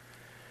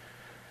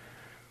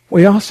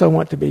 We also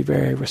want to be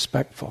very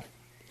respectful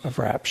of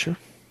rapture.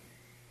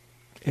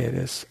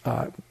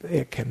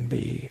 It can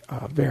be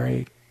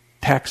very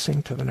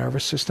taxing to the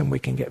nervous system. We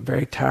can get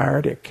very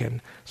tired. It can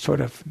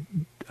sort of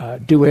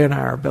do in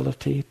our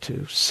ability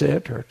to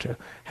sit or to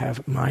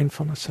have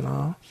mindfulness and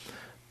all.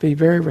 Be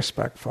very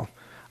respectful.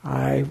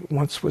 I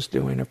once was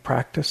doing a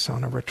practice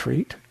on a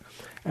retreat,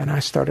 and I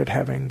started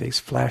having these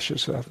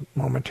flashes of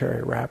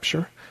momentary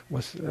rapture,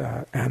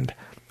 and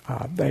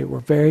they were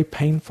very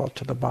painful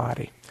to the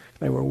body.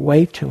 They were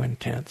way too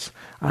intense.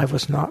 I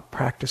was not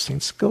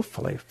practicing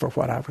skillfully for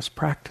what I was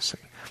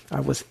practicing. I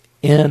was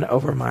in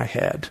over my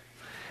head.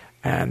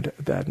 And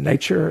the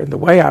nature and the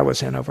way I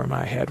was in over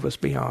my head was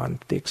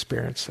beyond the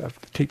experience of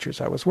the teachers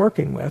I was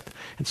working with,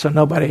 and so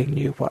nobody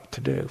knew what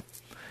to do.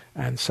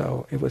 And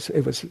so it was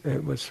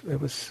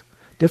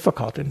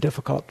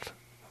difficult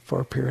for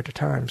a period of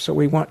time. So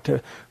we want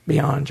to,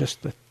 beyond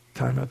just the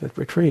time of the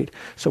retreat,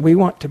 so we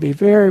want to be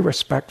very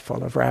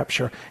respectful of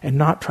rapture and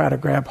not try to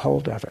grab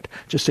hold of it,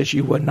 just as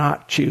you would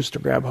not choose to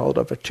grab hold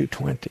of a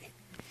 220.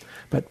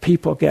 But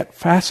people get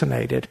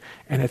fascinated,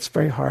 and it's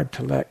very hard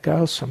to let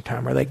go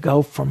sometimes, or they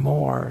go for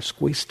more, or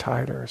squeeze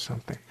tighter or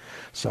something.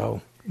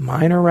 So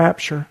minor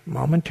rapture,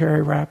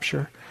 momentary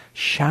rapture,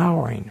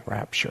 showering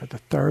rapture, the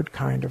third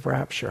kind of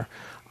rapture.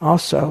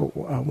 Also,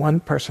 one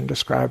person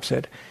describes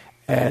it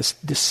as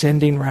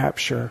descending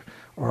rapture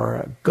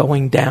or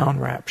going down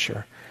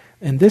rapture.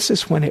 And this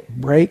is when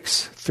it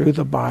breaks through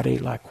the body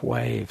like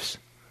waves,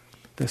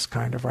 this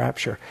kind of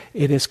rapture.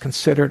 It is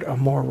considered a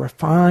more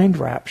refined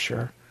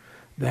rapture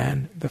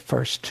than the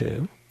first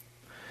two.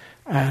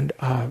 And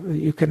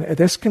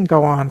this can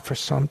go on for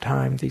some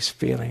time, these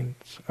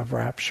feelings of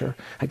rapture.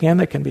 Again,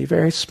 they can be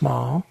very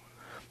small,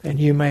 and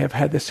you may have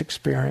had this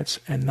experience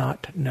and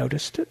not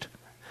noticed it.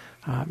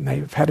 May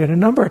have had it a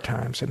number of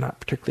times and not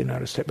particularly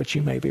noticed it, but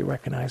you may be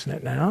recognizing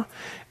it now.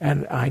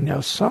 And I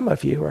know some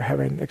of you are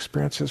having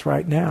experiences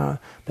right now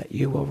that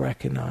you will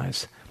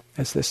recognize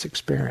as this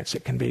experience.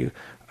 It can be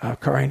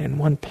occurring in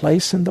one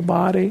place in the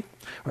body,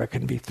 or it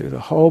can be through the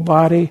whole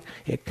body.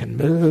 It can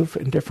move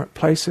in different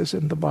places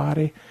in the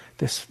body.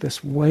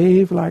 This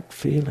wave-like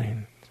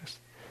feeling, just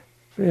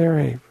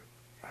very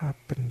up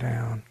and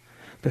down,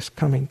 just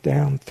coming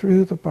down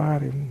through the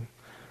body.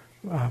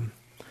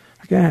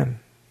 Again,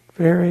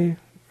 they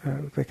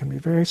can be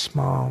very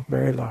small,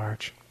 very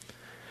large.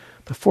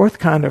 The fourth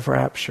kind of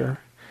rapture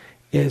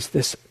is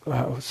this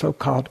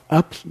so-called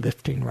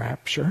uplifting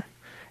rapture.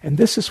 And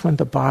this is when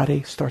the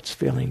body starts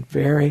feeling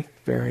very,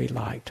 very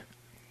light.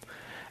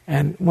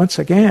 And once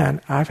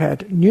again, I've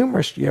had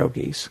numerous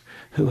yogis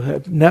who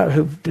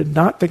did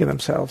not think of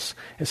themselves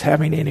as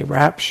having any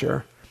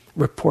rapture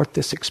report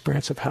this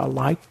experience of how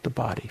light the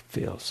body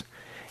feels.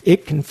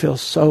 It can feel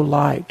so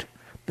light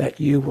that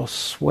you will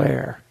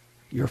swear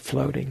you're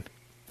floating.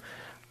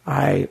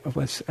 I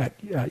was at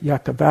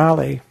Yucca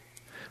Valley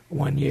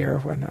one year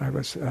when I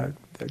was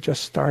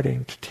just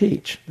starting to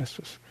teach. This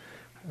was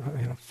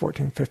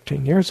 14,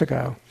 15 years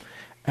ago.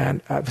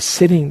 And I was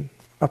sitting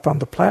up on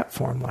the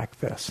platform like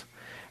this.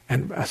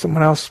 And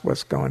someone else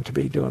was going to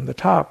be doing the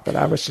talk, but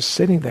I was just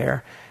sitting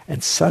there,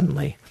 and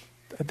suddenly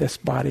this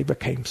body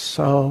became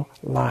so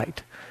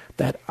light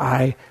that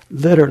I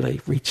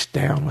literally reached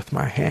down with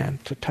my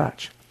hand to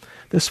touch.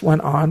 This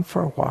went on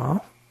for a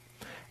while,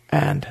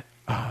 and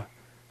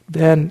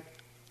then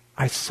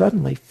I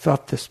suddenly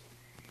felt this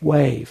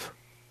wave,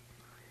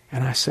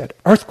 and I said,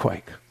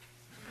 "Earthquake."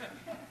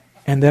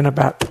 And then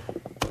about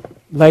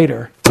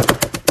later,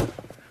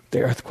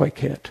 the earthquake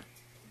hit.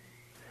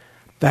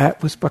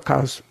 That was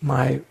because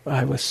I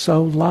was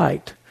so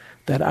light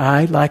that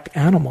I, like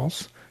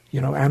animals,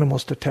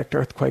 animals detect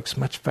earthquakes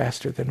much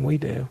faster than we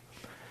do,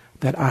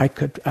 that I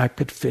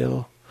could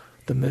feel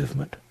the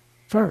movement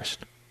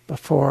first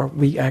before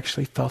we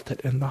actually felt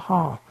it in the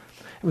hall.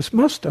 It was the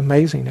most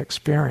amazing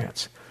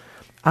experience.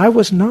 I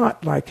was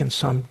not like in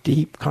some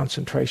deep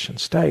concentration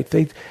state.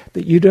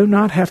 That you do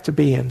not have to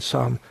be in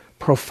some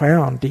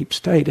profound deep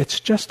state. It's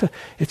just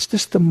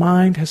the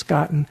mind has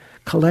gotten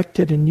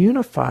collected and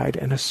unified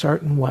in a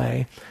certain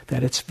way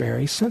that it's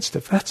very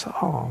sensitive. That's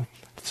all.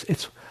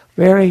 It's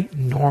very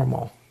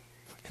normal.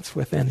 It's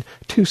within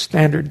 2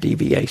 standard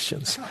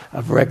deviations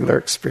of regular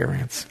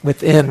experience,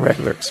 within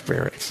regular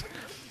experience.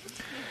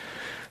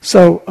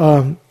 So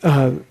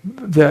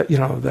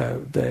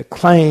the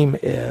claim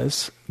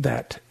is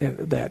that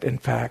in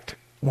fact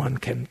one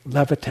can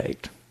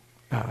levitate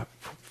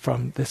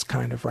from this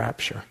kind of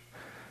rapture.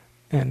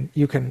 And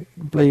you can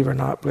believe or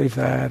not believe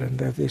that, and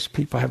these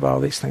people have all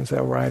these things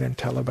they'll write and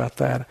tell about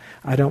that.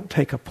 I don't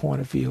take a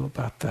point of view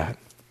about that.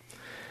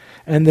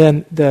 And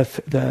then the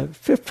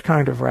 5th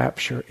kind of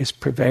rapture is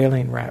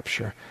prevailing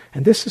rapture.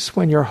 And this is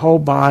when your whole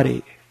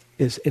body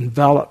is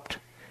enveloped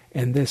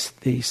in these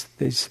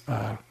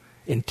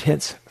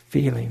intense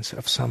feelings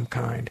of some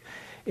kind.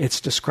 It's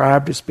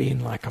described as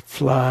being like a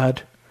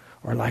flood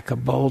or like a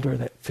boulder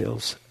that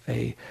fills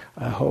a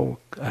whole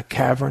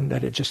cavern,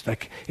 that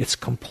it's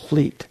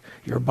complete.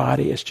 Your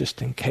body is just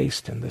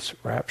encased in this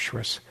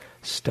rapturous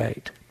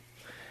state.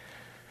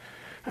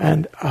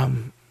 And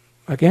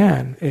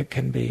again, it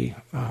can be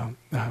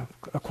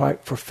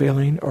quite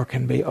fulfilling or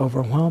can be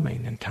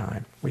overwhelming in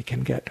time. We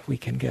can get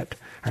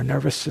our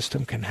nervous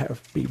system can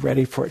be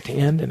ready for it to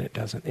end, and it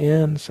doesn't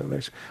end. So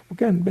we're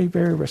going to be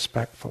very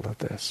respectful of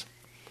this.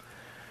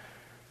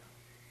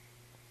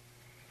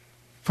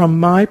 From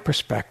my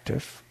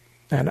perspective,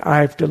 and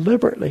I've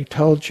deliberately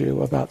told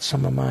you about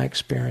some of my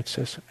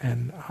experiences,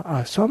 and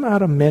some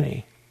out of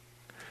many.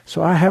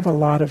 So I have a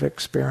lot of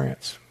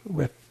experience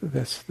with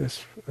this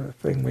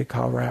thing we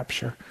call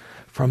rapture.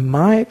 From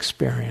my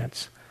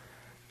experience,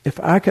 if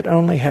I could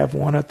only have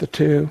one of the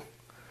two,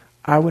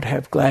 I would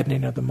have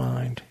gladdening of the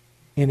mind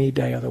any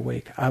day of the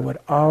week. I would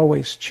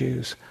always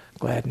choose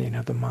gladdening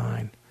of the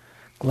mind.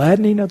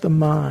 Gladdening of the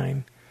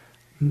mind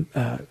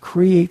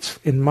creates,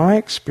 in my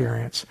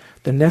experience,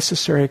 the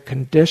necessary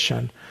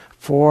condition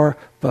for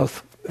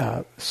both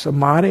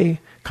samadhi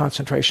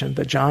concentration,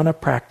 the jhana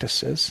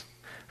practices,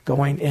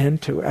 going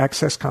into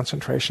access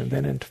concentration,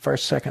 then into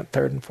 1st, 2nd,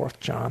 3rd, and 4th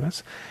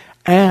jhanas,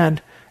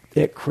 and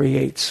it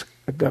creates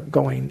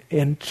going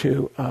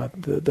into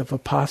the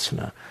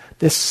vipassana.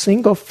 This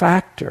single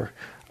factor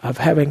of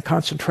having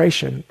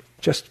concentration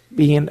just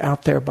being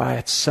out there by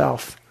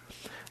itself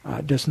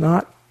does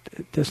not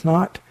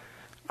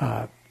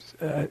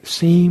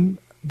seem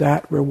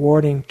that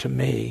rewarding to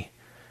me.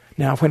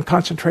 Now, when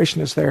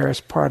concentration is there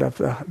as part of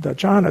the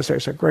jhanas,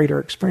 there's a greater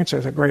experience,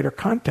 there's a greater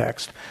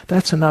context.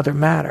 That's another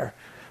matter.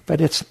 But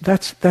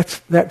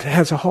that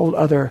has a whole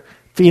other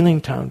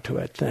feeling tone to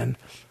it than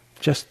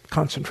just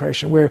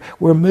concentration.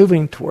 We're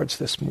moving towards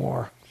this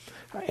more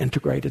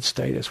integrated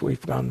state as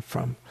we've gone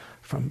from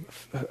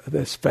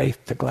this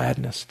faith to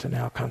gladness to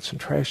now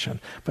concentration.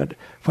 But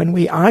when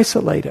we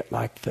isolate it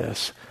like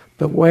this,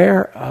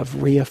 beware of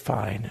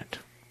reifying it.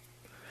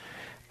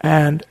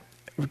 And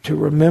to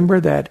remember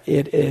that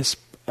it's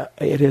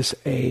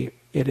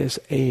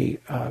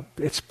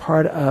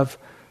part of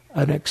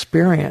an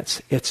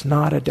experience. It's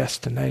not a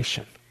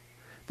destination.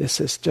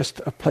 This is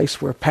just a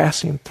place we're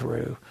passing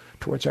through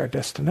towards our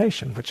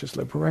destination, which is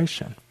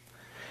liberation.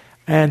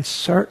 And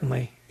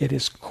certainly it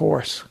is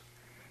coarse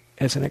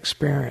as an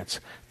experience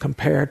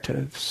compared to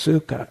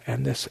sukha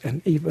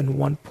and even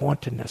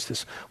one-pointedness,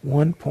 this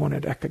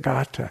one-pointed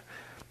ekagata,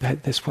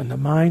 that this when the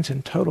mind's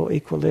in total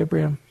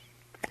equilibrium,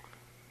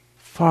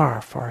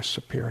 far, far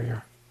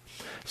superior.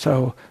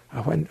 So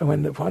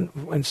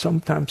when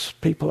sometimes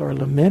people are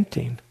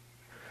lamenting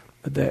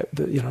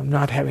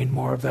not having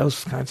more of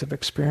those kinds of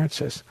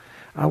experiences,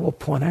 I will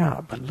point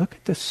out, but look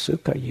at this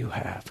sukha you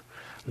have.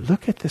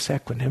 Look at this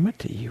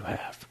equanimity you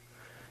have.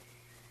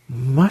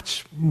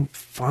 much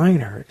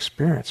finer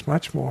experience,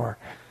 much more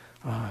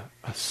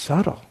a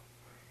subtle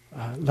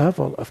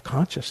level of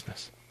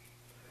consciousness.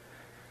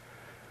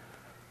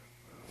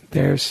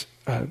 There's,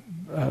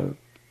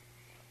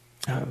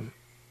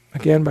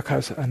 again,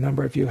 because a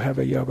number of you have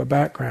a yoga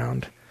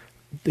background,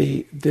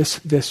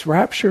 this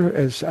rapture,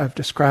 as I've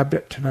described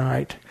it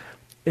tonight,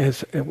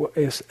 is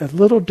a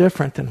little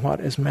different than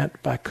what is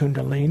meant by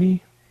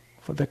Kundalini.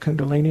 For the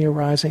Kundalini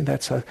arising,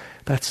 that's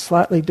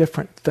slightly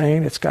different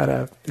thing. It's got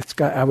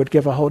I would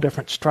give a whole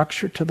different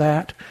structure to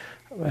that,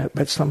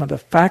 but some of the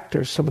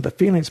factors, some of the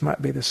feelings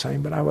might be the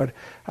same. But I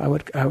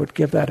would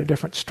give that a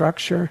different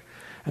structure.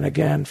 And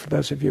again, for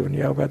those of you in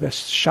yoga,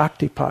 this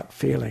Shaktipat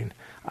feeling,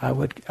 I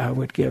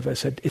would give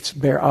as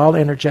they're all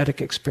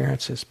energetic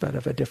experiences, but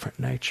of a different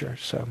nature.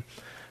 So,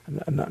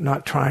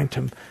 don't try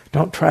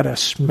to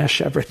smesh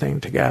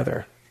everything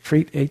together.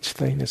 Treat each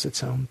thing as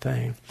its own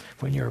thing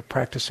when you're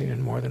practicing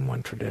in more than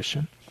one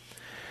tradition.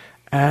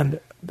 And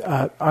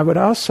I would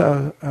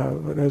also,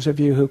 those of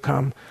you who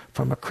come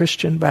from a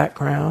Christian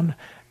background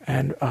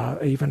and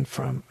even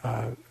from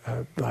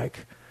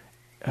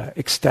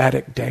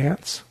ecstatic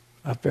dance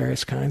of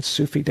various kinds,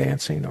 Sufi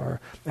dancing or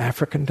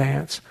African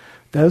dance,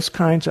 those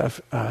kinds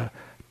of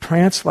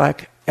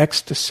trance-like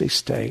ecstasy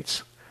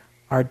states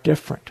are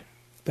different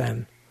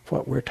than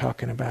what we're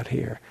talking about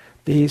here.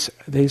 These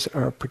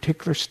are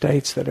particular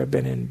states that have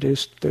been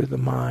induced through the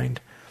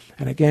mind,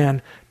 and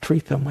again,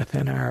 treat them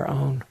within our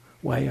own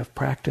way of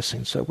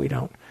practicing, so we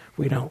don't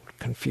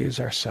confuse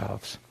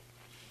ourselves.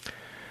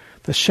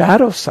 The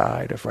shadow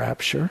side of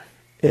rapture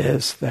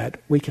is that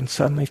we can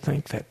suddenly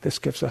think that this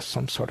gives us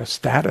some sort of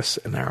status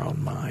in our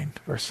own mind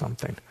or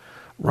something.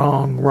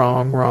 Wrong.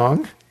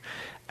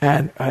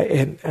 And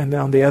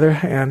on the other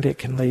hand, it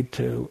can lead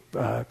to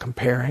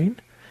comparing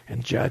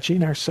and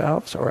judging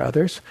ourselves or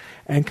others,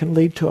 and can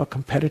lead to a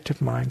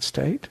competitive mind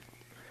state.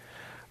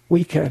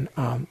 We can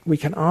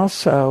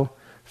also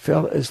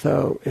feel as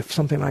though if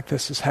something like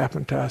this has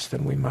happened to us,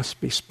 then we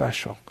must be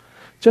special.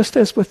 Just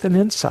as with an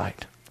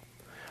insight,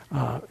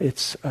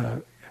 it's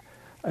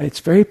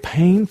very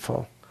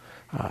painful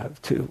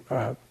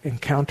to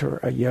encounter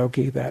a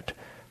yogi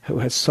who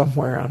has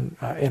somewhere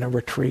in a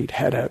retreat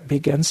had a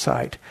big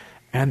insight,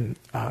 and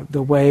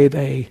the way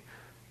they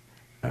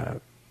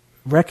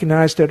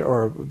recognized it,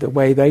 or the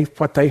way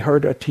what they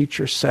heard a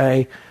teacher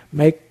say,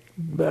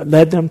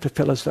 led them to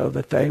feel as though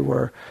that they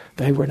were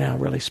now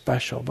really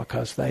special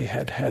because they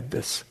had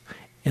this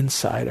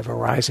insight of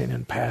arising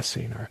and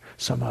passing, or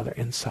some other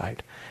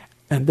insight,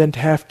 and then to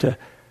have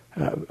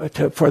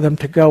for them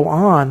to go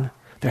on,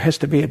 there has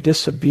to be a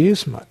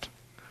disabusement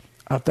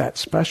of that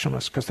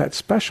specialness, because that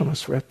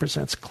specialness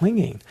represents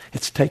clinging.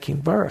 It's taking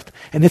birth,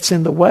 and it's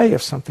in the way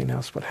of something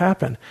else would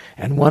happen.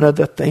 And one of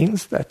the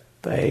things that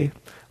they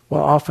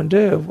will often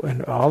do,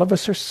 and all of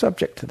us are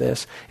subject to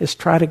this, is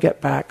try to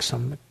get back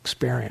some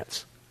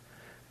experience.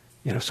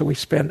 So we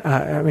spend,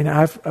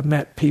 I've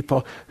met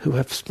people who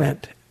have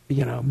spent,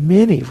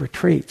 many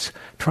retreats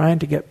trying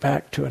to get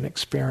back to an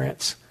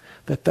experience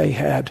that they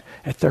had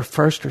at their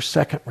first or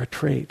second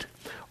retreat,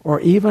 or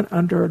even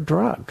under a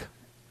drug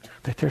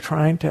that they're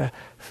trying to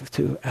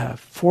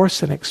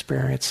force an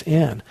experience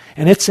in.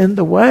 And it's in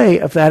the way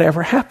of that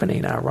ever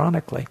happening,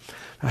 ironically.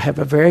 I have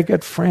a very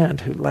good friend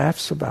who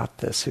laughs about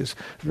this, who's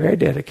a very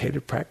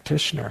dedicated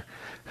practitioner,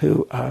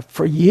 who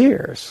for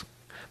years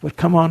would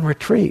come on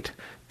retreat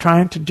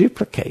trying to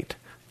duplicate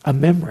a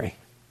memory.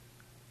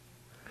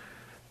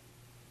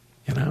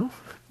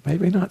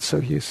 Maybe not so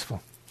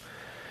useful.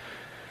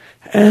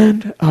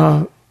 And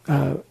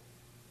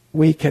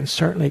we can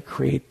certainly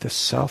create the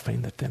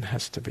selfing that then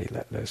has to be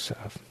let loose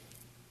of.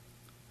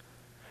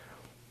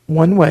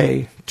 One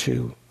way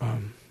to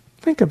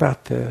think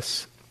about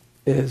this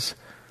is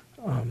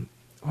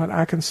what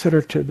I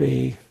consider to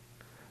be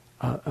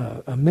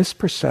a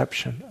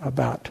misperception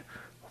about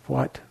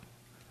what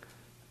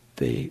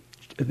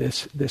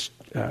this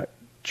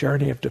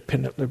journey of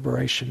dependent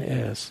liberation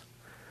is.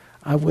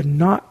 I would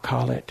not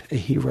call it a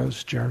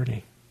hero's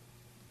journey.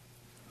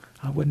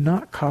 I would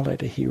not call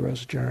it a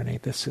hero's journey.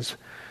 This is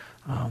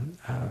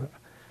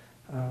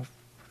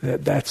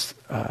that's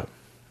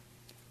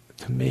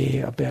to me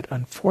a bit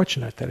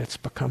unfortunate that it's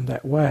become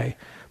that way,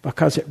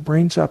 because it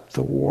brings up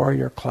the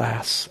warrior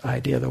class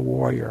idea, the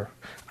warrior.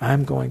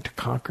 I'm going to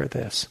conquer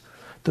this.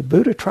 The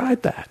Buddha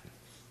tried that.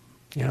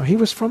 He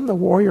was from the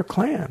warrior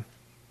clan.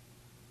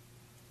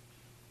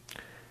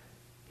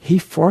 He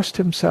forced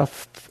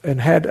himself and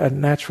had a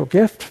natural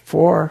gift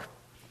for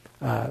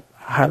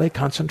highly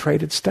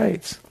concentrated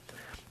states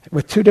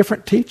with two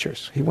different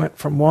teachers. He went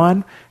from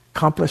one,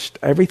 accomplished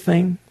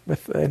everything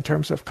in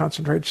terms of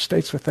concentrated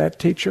states with that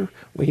teacher.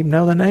 We even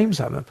know the names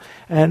of them.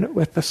 And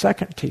with the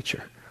second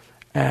teacher.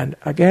 And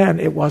again,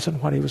 it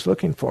wasn't what he was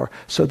looking for.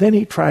 So then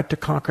he tried to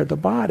conquer the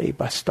body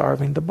by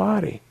starving the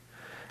body.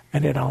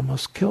 And it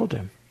almost killed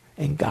him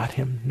and got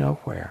him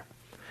nowhere.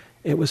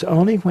 It was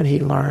only when he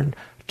learned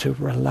to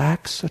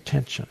relax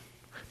attention,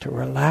 to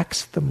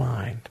relax the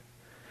mind,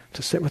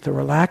 to sit with a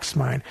relaxed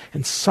mind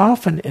and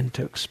soften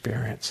into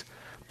experience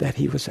that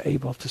he was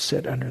able to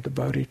sit under the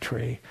Bodhi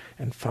tree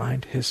and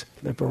find his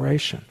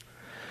liberation.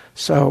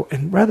 So,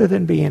 and rather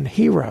than being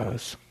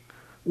heroes,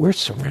 we're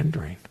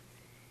surrendering.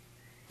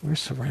 We're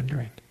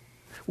surrendering.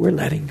 We're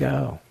letting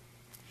go.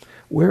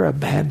 We're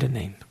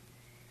abandoning.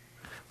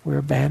 We're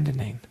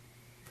abandoning.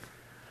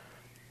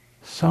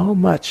 So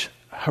much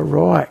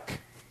heroic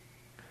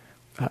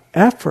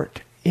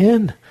effort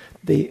in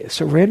the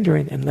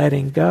surrendering and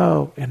letting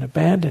go and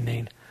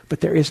abandoning,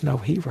 but there is no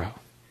hero.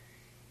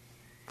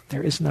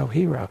 There is no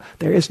hero.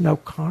 There is no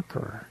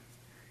conqueror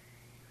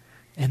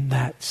in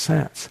that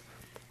sense.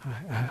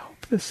 I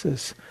hope this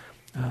is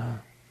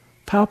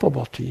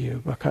palpable to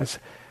you, because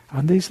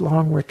on these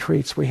long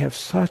retreats we have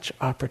such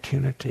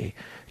opportunity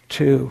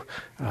to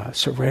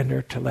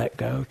surrender, to let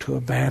go, to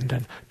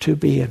abandon, to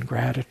be in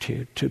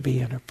gratitude, to be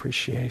in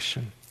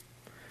appreciation.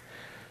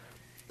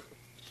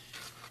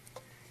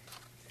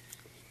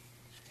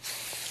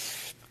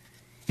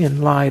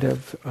 In light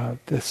of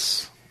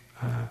this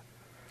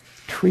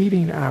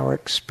treating our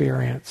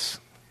experience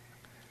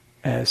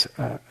as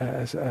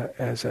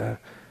a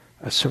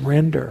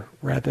surrender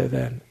rather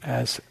than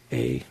as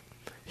a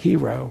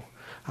hero,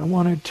 I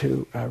wanted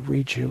to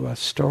read you a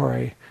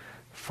story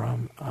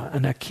from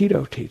an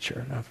Aikido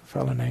teacher, a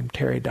fellow named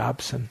Terry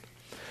Dobson.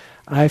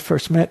 I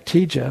first met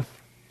Tija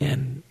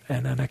in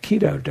an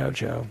Aikido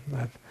dojo.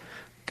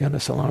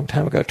 Goodness, a long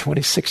time ago,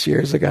 26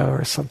 years ago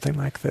or something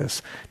like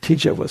this.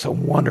 Tija was a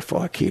wonderful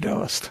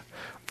Aikidoist.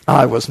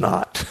 I was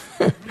not.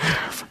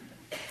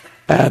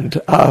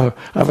 And I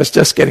was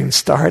just getting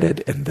started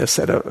in this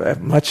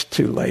at much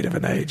too late of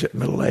an age, at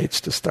middle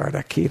age, to start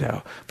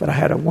Aikido. But I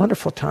had a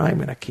wonderful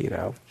time in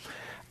Aikido.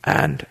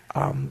 And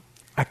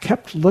I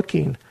kept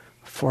looking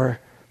for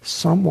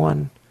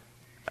someone,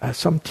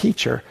 some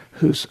teacher,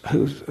 who's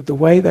the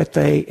way that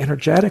they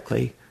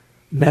energetically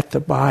met the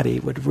body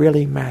would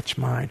really match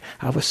mine.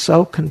 I was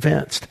so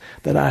convinced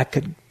that I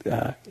could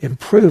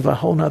improve a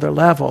whole nother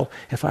level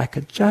if I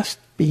could just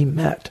be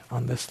met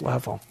on this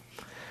level.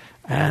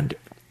 And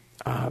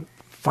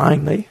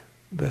finally,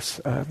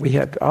 we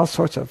had all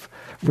sorts of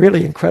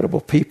really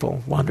incredible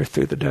people wander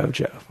through the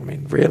dojo. I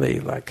mean, really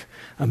like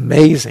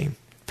amazing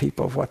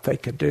people of what they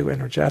could do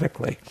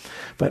energetically.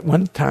 But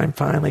one time,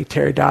 finally,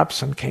 Terry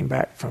Dobson came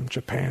back from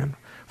Japan,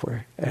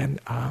 and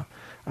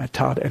I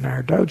taught in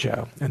our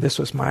dojo. And this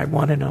was my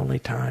one and only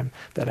time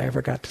that I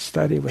ever got to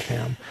study with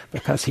him,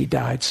 because he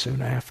died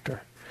soon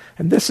after.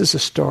 And this is a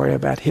story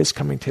about his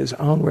coming to his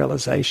own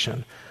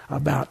realization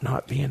about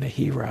not being a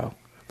hero,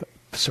 but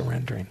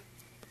surrendering.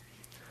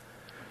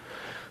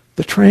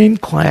 The train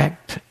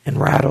clanked and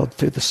rattled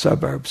through the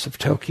suburbs of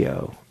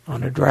Tokyo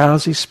on a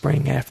drowsy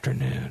spring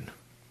afternoon.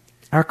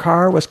 Our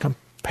car was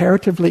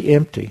comparatively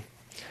empty.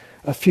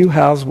 A few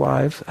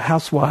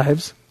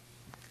housewives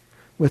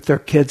with their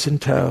kids in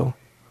tow.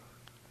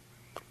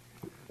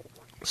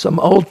 Some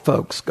old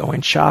folks going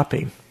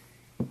shopping.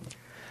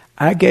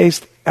 I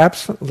gazed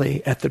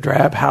absently at the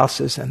drab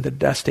houses and the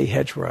dusty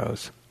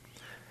hedgerows.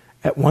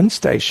 At one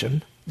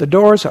station, the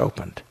doors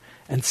opened,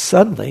 and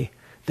suddenly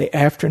the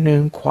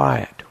afternoon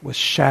quiet was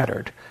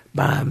shattered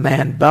by a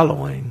man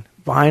bellowing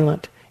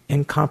violent,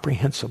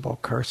 incomprehensible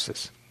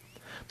curses.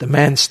 The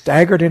man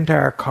staggered into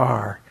our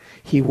car.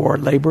 He wore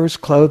laborer's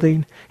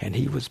clothing, and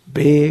he was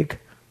big,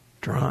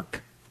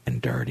 drunk,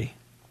 and dirty.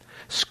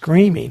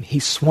 Screaming, he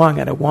swung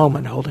at a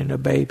woman holding a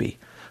baby.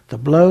 The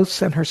blows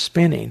sent her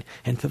spinning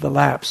into the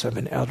laps of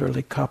an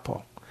elderly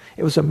couple.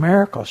 It was a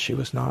miracle she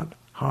was not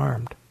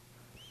harmed.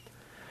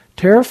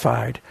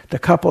 Terrified, the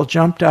couple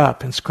jumped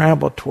up and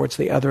scrambled towards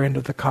the other end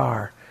of the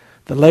car.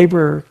 The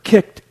laborer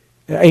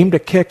aimed a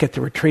kick at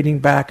the retreating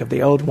back of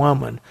the old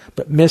woman,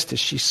 but missed as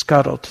she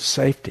scuttled to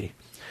safety.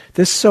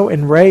 This so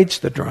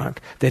enraged the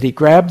drunk that he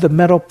grabbed the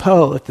metal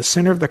pole at the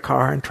center of the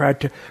car and tried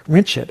to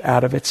wrench it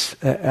out of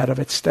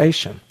its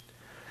station.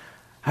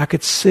 I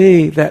could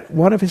see that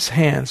one of his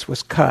hands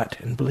was cut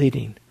and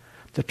bleeding.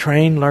 The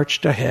train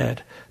lurched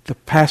ahead, the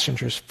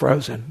passengers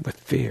frozen with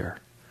fear.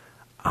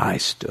 I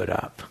stood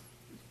up.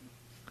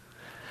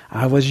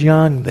 I was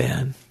young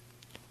then,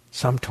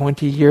 some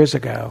 20 years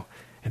ago,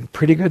 in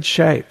pretty good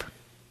shape.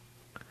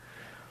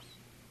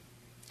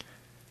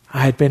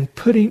 I had been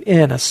putting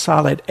in a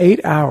solid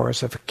 8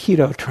 hours of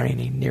Aikido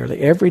training nearly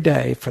every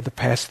day for the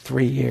past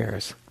 3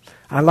 years.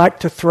 I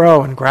liked to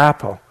throw and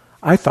grapple.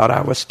 I thought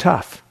I was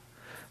tough.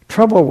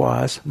 Trouble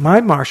was,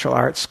 my martial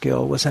arts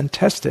skill was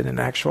untested in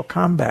actual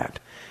combat.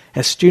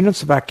 As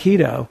students of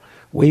Aikido,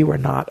 we were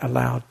not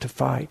allowed to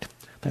fight.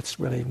 That's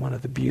really one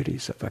of the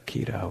beauties of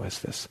Aikido, is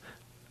this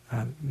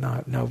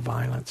no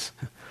violence.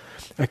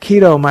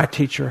 Aikido, my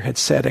teacher had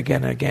said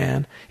again and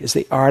again, is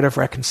the art of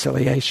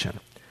reconciliation.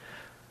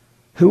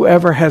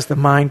 Whoever has the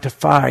mind to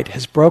fight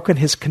has broken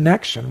his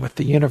connection with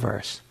the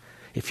universe.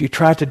 If you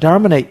try to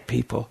dominate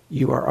people,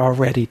 you are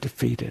already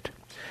defeated.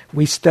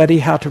 We study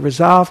how to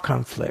resolve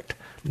conflict,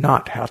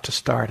 not how to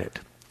start it.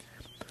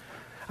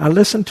 I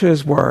listened to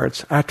his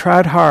words. I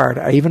tried hard.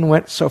 I even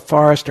went so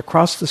far as to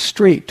cross the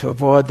street to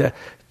avoid the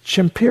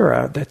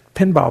chimpira, the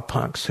pinball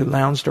punks who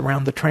lounged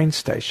around the train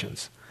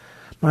stations.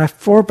 My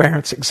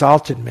forbearance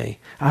exalted me.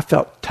 I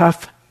felt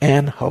tough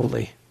and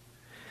holy.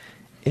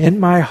 In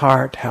my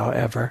heart,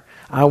 however,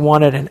 I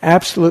wanted an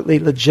absolutely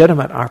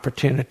legitimate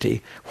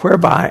opportunity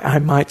whereby I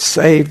might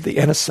save the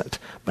innocent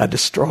by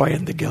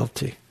destroying the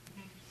guilty.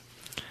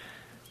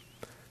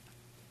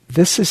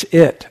 This is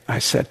it, I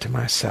said to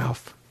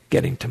myself,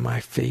 getting to my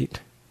feet.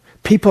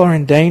 People are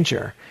in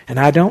danger, and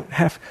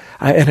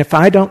if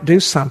I don't do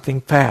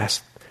something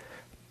fast,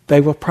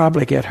 they will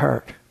probably get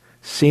hurt.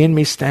 Seeing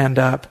me stand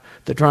up,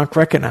 the drunk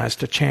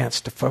recognized a chance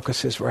to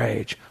focus his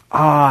rage.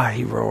 "Ah,"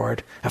 he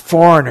roared, "a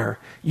foreigner,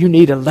 you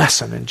need a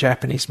lesson in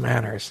Japanese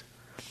manners."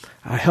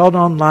 I held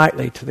on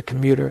lightly to the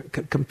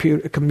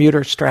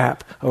commuter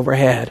strap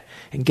overhead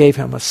and gave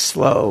him a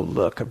slow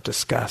look of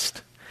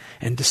disgust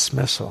and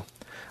dismissal.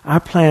 I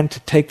planned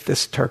to take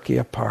this turkey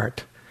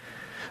apart,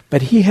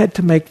 but he had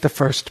to make the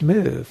first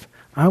move.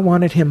 I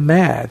wanted him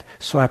mad,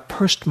 so I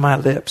pursed my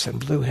lips and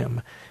blew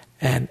him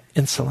an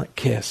insolent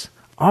kiss.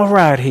 "All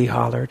right," he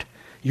hollered.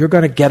 "You're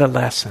going to get a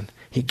lesson."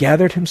 He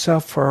gathered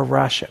himself for a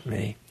rush at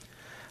me.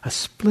 A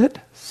split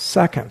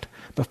second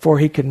before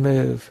he could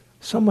move,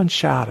 someone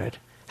shouted,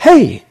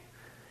 "Hey!"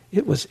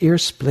 It was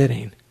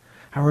ear-splitting.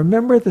 I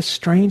remember the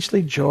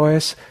strangely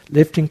joyous,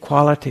 lifting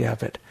quality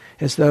of it,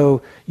 as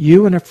though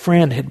you and a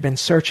friend had been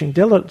searching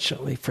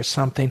diligently for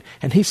something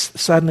and he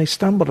suddenly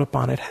stumbled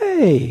upon it.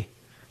 "Hey!"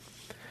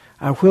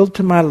 I wheeled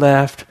to my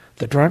left.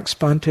 The drunk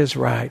spun to his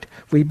right.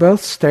 We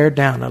both stared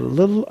down at a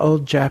little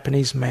old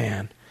Japanese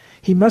man.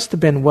 He must have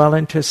been well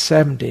into his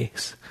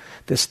 70s,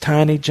 this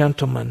tiny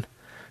gentleman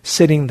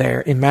sitting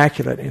there,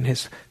 immaculate in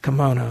his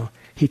kimono.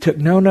 He took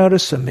no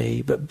notice of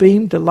me, but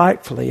beamed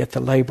delightfully at the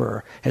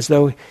laborer, as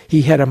though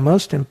he had a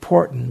most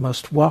important,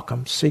 most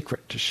welcome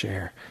secret to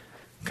share.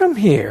 "Come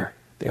here,"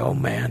 the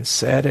old man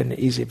said in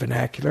easy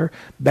vernacular,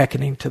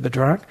 beckoning to the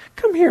drunk.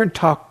 "Come here and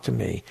talk to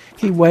me."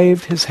 He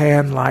waved his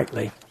hand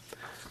lightly.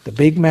 The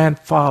big man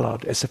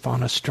followed as if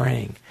on a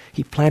string.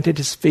 He planted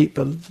his feet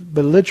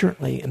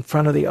belligerently in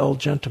front of the old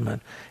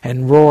gentleman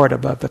and roared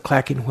above the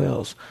clacking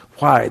wheels,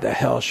 "Why the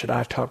hell should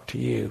I talk to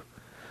you?"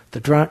 The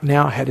drunk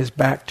now had his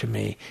back to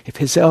me. If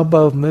his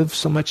elbow moved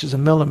so much as a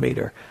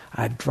millimeter,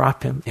 I'd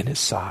drop him in his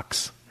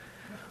socks.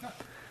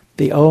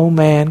 The old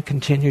man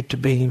continued to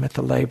beam at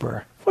the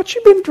laborer. "What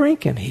you been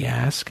drinking?" he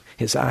asked,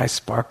 his eyes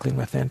sparkling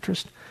with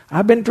interest.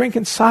 "I've been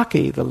drinking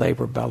sake," the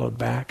laborer bellowed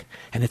back,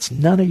 "and it's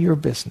none of your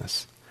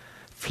business."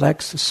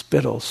 Flecks of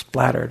spittle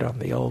splattered on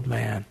the old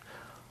man.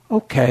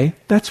 "Okay,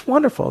 that's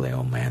wonderful," the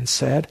old man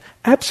said.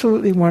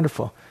 "Absolutely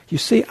wonderful. You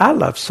see, I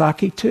love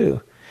sake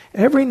too.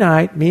 Every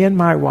night, me and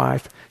my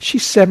wife,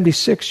 she's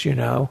 76, you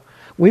know,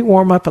 we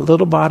warm up a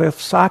little bottle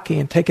of sake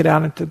and take it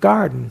out into the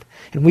garden,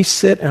 and we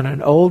sit on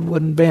an old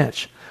wooden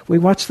bench. We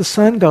watch the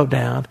sun go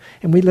down,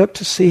 and we look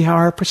to see how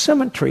our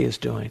persimmon tree is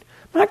doing.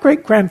 My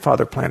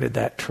great-grandfather planted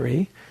that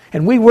tree,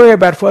 and we worry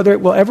about whether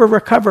it will ever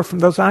recover from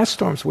those ice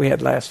storms we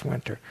had last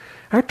winter.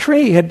 Our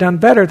tree had done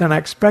better than I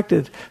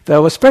expected,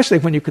 though, especially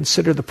when you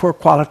consider the poor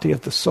quality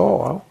of the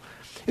soil.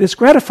 It is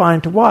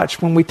gratifying to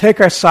watch when we take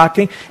our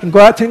sake and go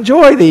out to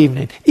enjoy the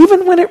evening,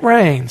 even when it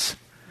rains."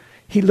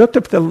 He looked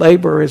up at the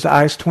laborer, his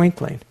eyes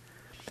twinkling.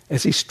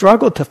 As he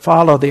struggled to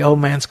follow the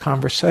old man's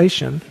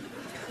conversation,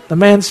 the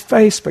man's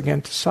face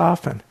began to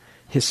soften.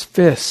 His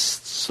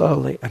fists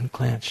slowly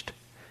unclenched.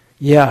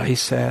 "Yeah," he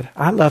said,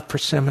 "I love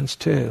persimmons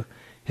too."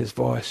 His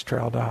voice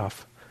trailed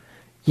off.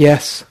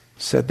 "Yes,"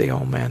 said the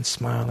old man,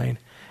 smiling,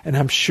 "and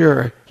I'm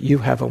sure you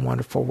have a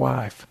wonderful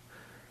wife."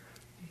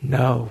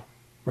 "No,"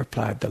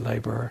 replied the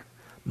laborer,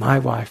 "my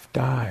wife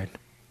died."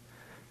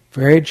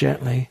 Very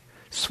gently,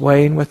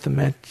 swaying with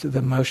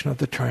the motion of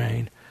the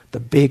train, the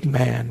big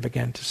man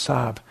began to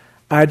sob.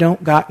 "I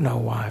don't got no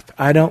wife.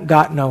 I don't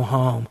got no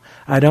home.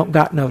 I don't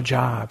got no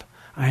job.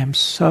 I am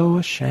so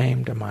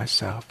ashamed of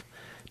myself."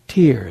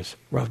 Tears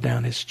rolled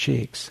down his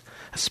cheeks.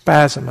 A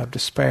spasm of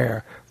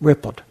despair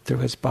rippled through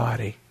his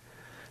body.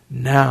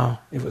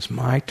 Now it was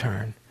my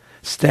turn,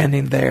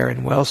 standing there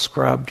in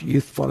well-scrubbed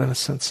youthful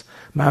innocence,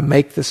 my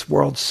make this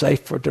world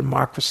safe for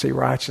democracy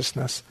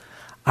righteousness.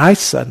 I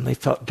suddenly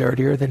felt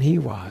dirtier than he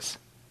was.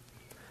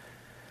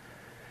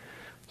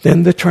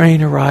 Then the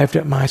train arrived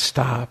at my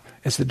stop.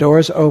 As the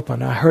doors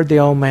opened, I heard the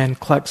old man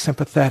cluck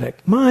sympathetic.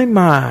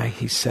 My,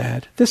 he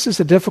said, "this is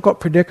a difficult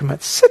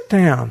predicament. Sit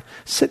down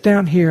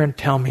here and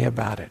tell me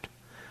about it."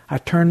 I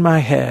turned my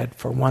head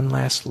for one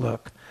last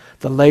look.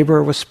 The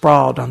laborer was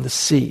sprawled on the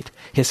seat,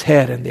 his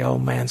head in the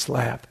old man's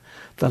lap.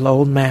 The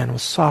old man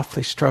was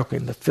softly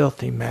stroking the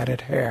filthy,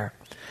 matted hair.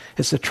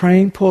 As the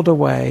train pulled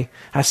away,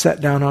 I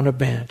sat down on a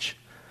bench.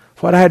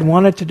 What I had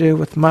wanted to do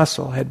with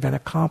muscle had been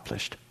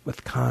accomplished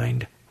with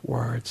kind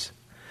words.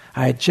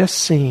 I had just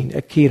seen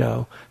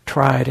Aikido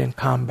tried in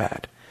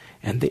combat,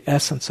 and the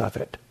essence of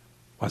it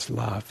was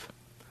love.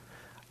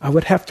 I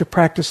would have to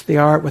practice the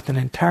art with an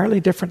entirely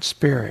different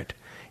spirit.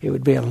 It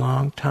would be a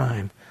long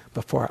time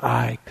before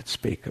I could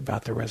speak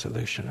about the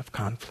resolution of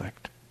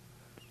conflict.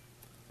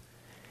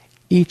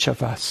 Each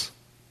of us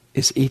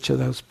is each of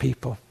those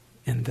people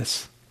in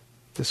this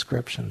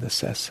description,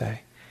 this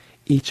essay.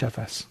 Each of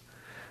us.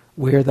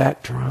 We're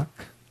that drunk.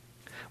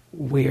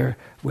 we're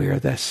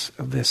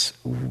this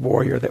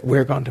warrior that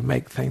we're going to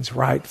make things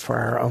right for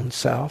our own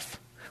self,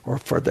 or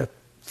for the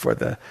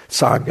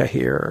sangha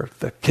here, or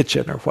the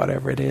kitchen, or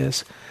whatever it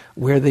is.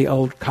 We're the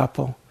old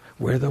couple.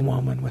 We're the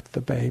woman with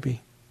the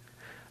baby.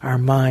 Our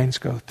minds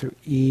go through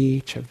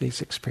each of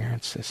these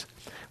experiences.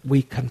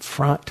 We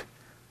confront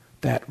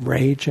that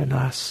rage in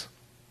us.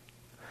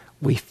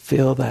 We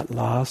feel that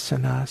loss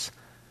in us.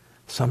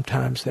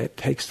 Sometimes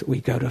we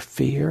go to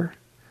fear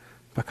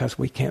because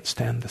we can't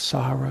stand the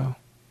sorrow.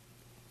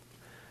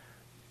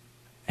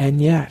 And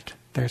yet,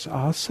 there's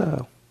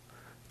also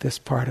this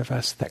part of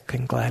us that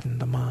can gladden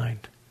the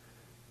mind,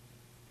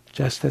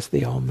 just as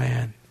the old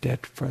man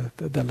did for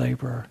the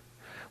laborer.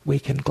 We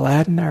can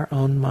gladden our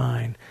own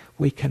mind.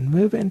 We can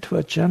move into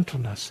a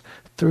gentleness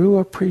through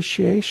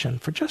appreciation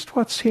for just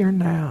what's here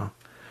now,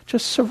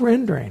 just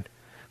surrendering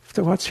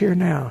to what's here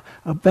now,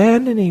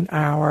 abandoning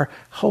our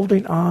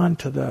holding on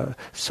to the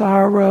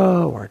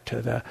sorrow, or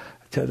to the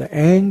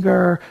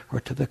anger, or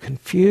to the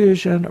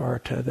confusion, or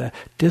to the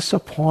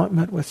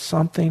disappointment with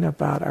something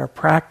about our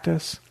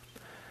practice.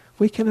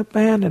 We can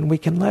abandon, we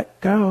can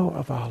let go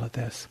of all of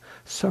this,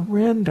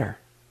 surrender,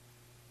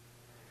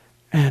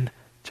 and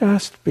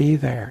just be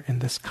there in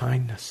this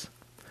kindness.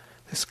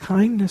 This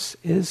kindness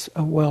is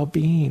a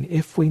well-being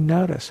if we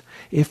notice.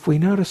 If we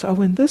notice,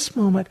 in this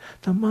moment,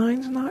 the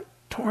mind's not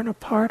torn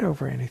apart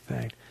over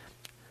anything.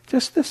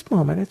 Just this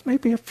moment, it may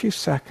be a few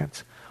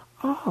seconds.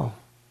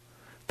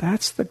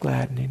 That's the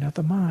gladdening of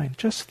the mind,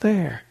 just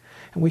there.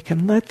 And we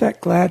can let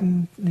that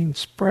gladdening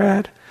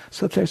spread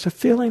so that there's a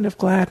feeling of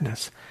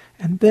gladness.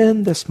 And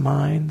then this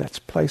mind that's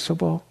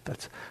placeable,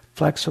 that's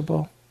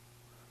flexible,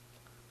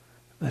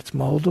 that's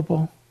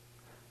moldable,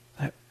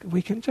 that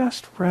we can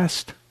just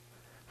rest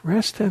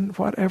in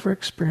whatever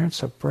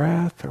experience of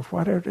breath or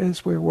whatever it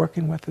is we're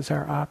working with as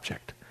our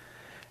object,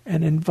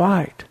 and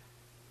invite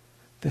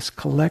this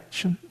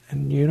collection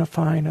and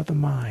unifying of the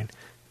mind,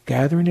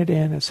 gathering it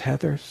in, as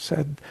Heather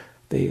said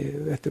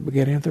at the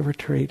beginning of the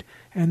retreat,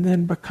 and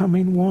then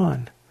becoming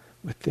one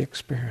with the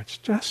experience,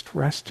 just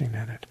resting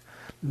in it,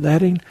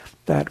 letting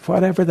that,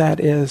 whatever that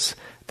is,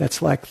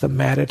 that's like the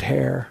matted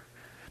hair,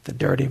 the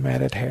dirty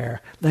matted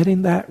hair,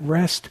 letting that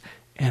rest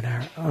in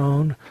our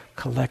own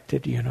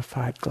collected,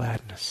 unified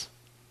gladness.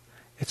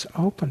 It's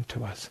open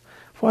to us.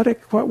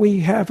 What we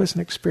have as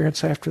an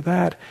experience after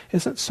that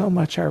isn't so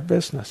much our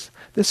business.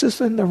 This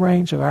is in the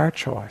range of our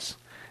choice.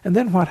 And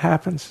then what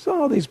happens is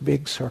all these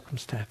big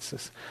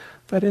circumstances.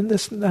 But in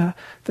this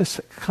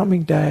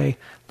coming day,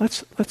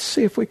 let's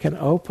see if we can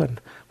open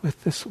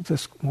with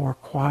this more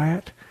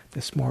quiet,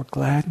 this more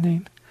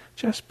gladdening,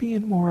 just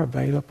being more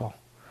available,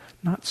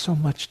 not so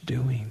much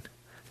doing,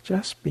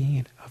 just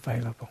being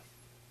available.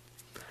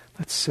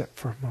 Let's sit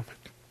for a moment.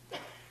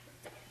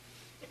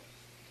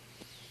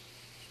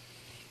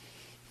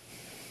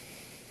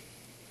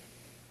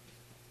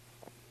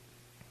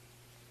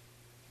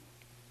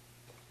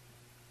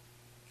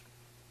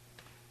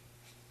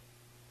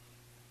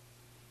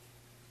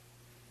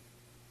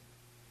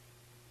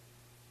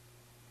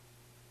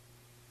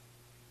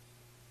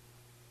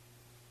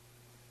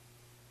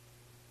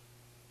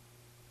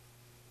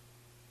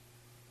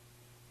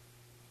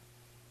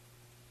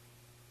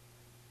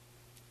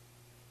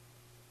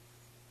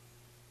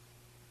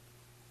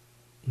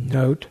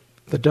 Note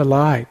the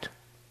delight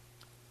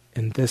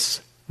in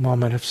this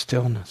moment of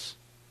stillness.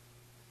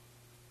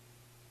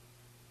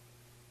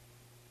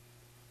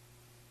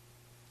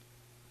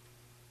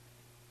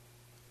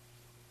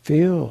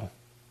 Feel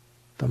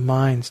the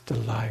mind's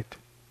delight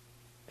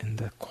in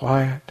the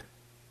quiet,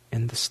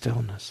 in the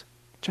stillness,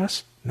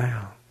 just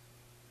now.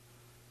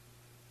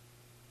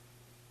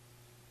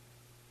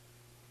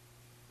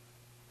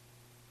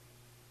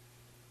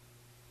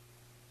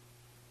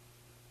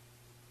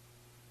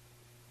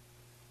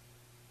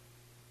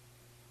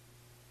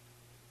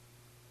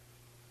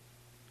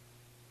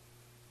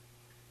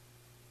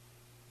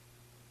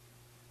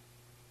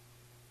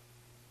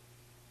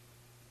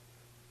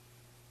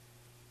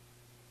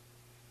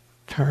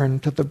 Turn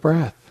to the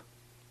breath.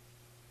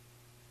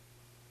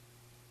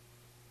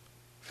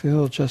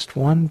 Feel just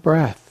one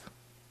breath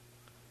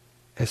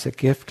as a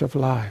gift of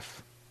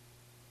life.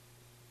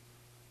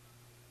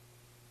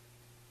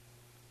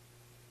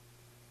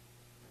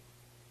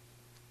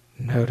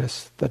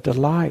 Notice the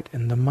delight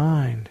in the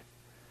mind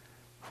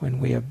when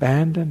we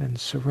abandon and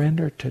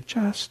surrender to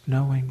just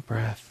knowing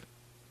breath.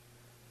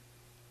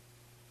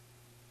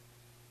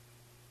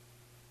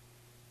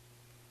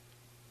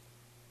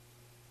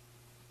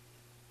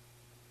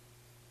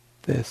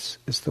 This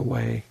is the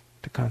way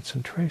to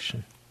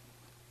concentration.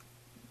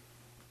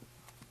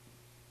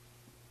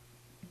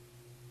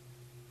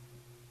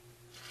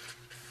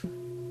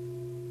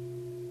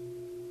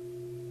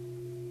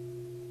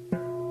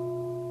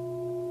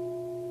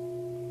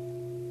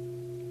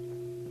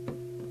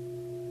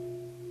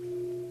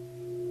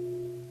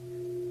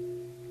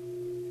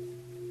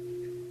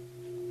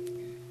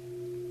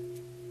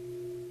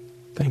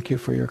 Thank you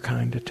for your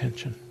kind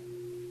attention.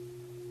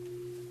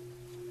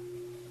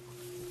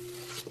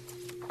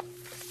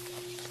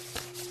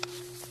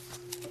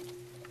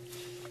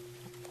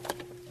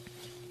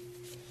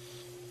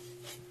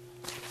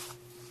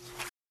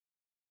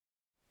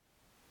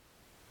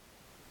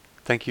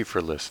 Thank you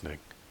for listening.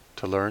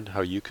 To learn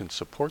how you can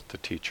support the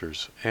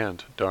teachers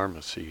and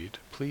Dharma Seed,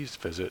 please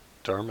visit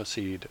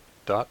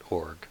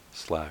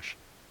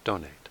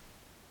dharmaseed.org/donate.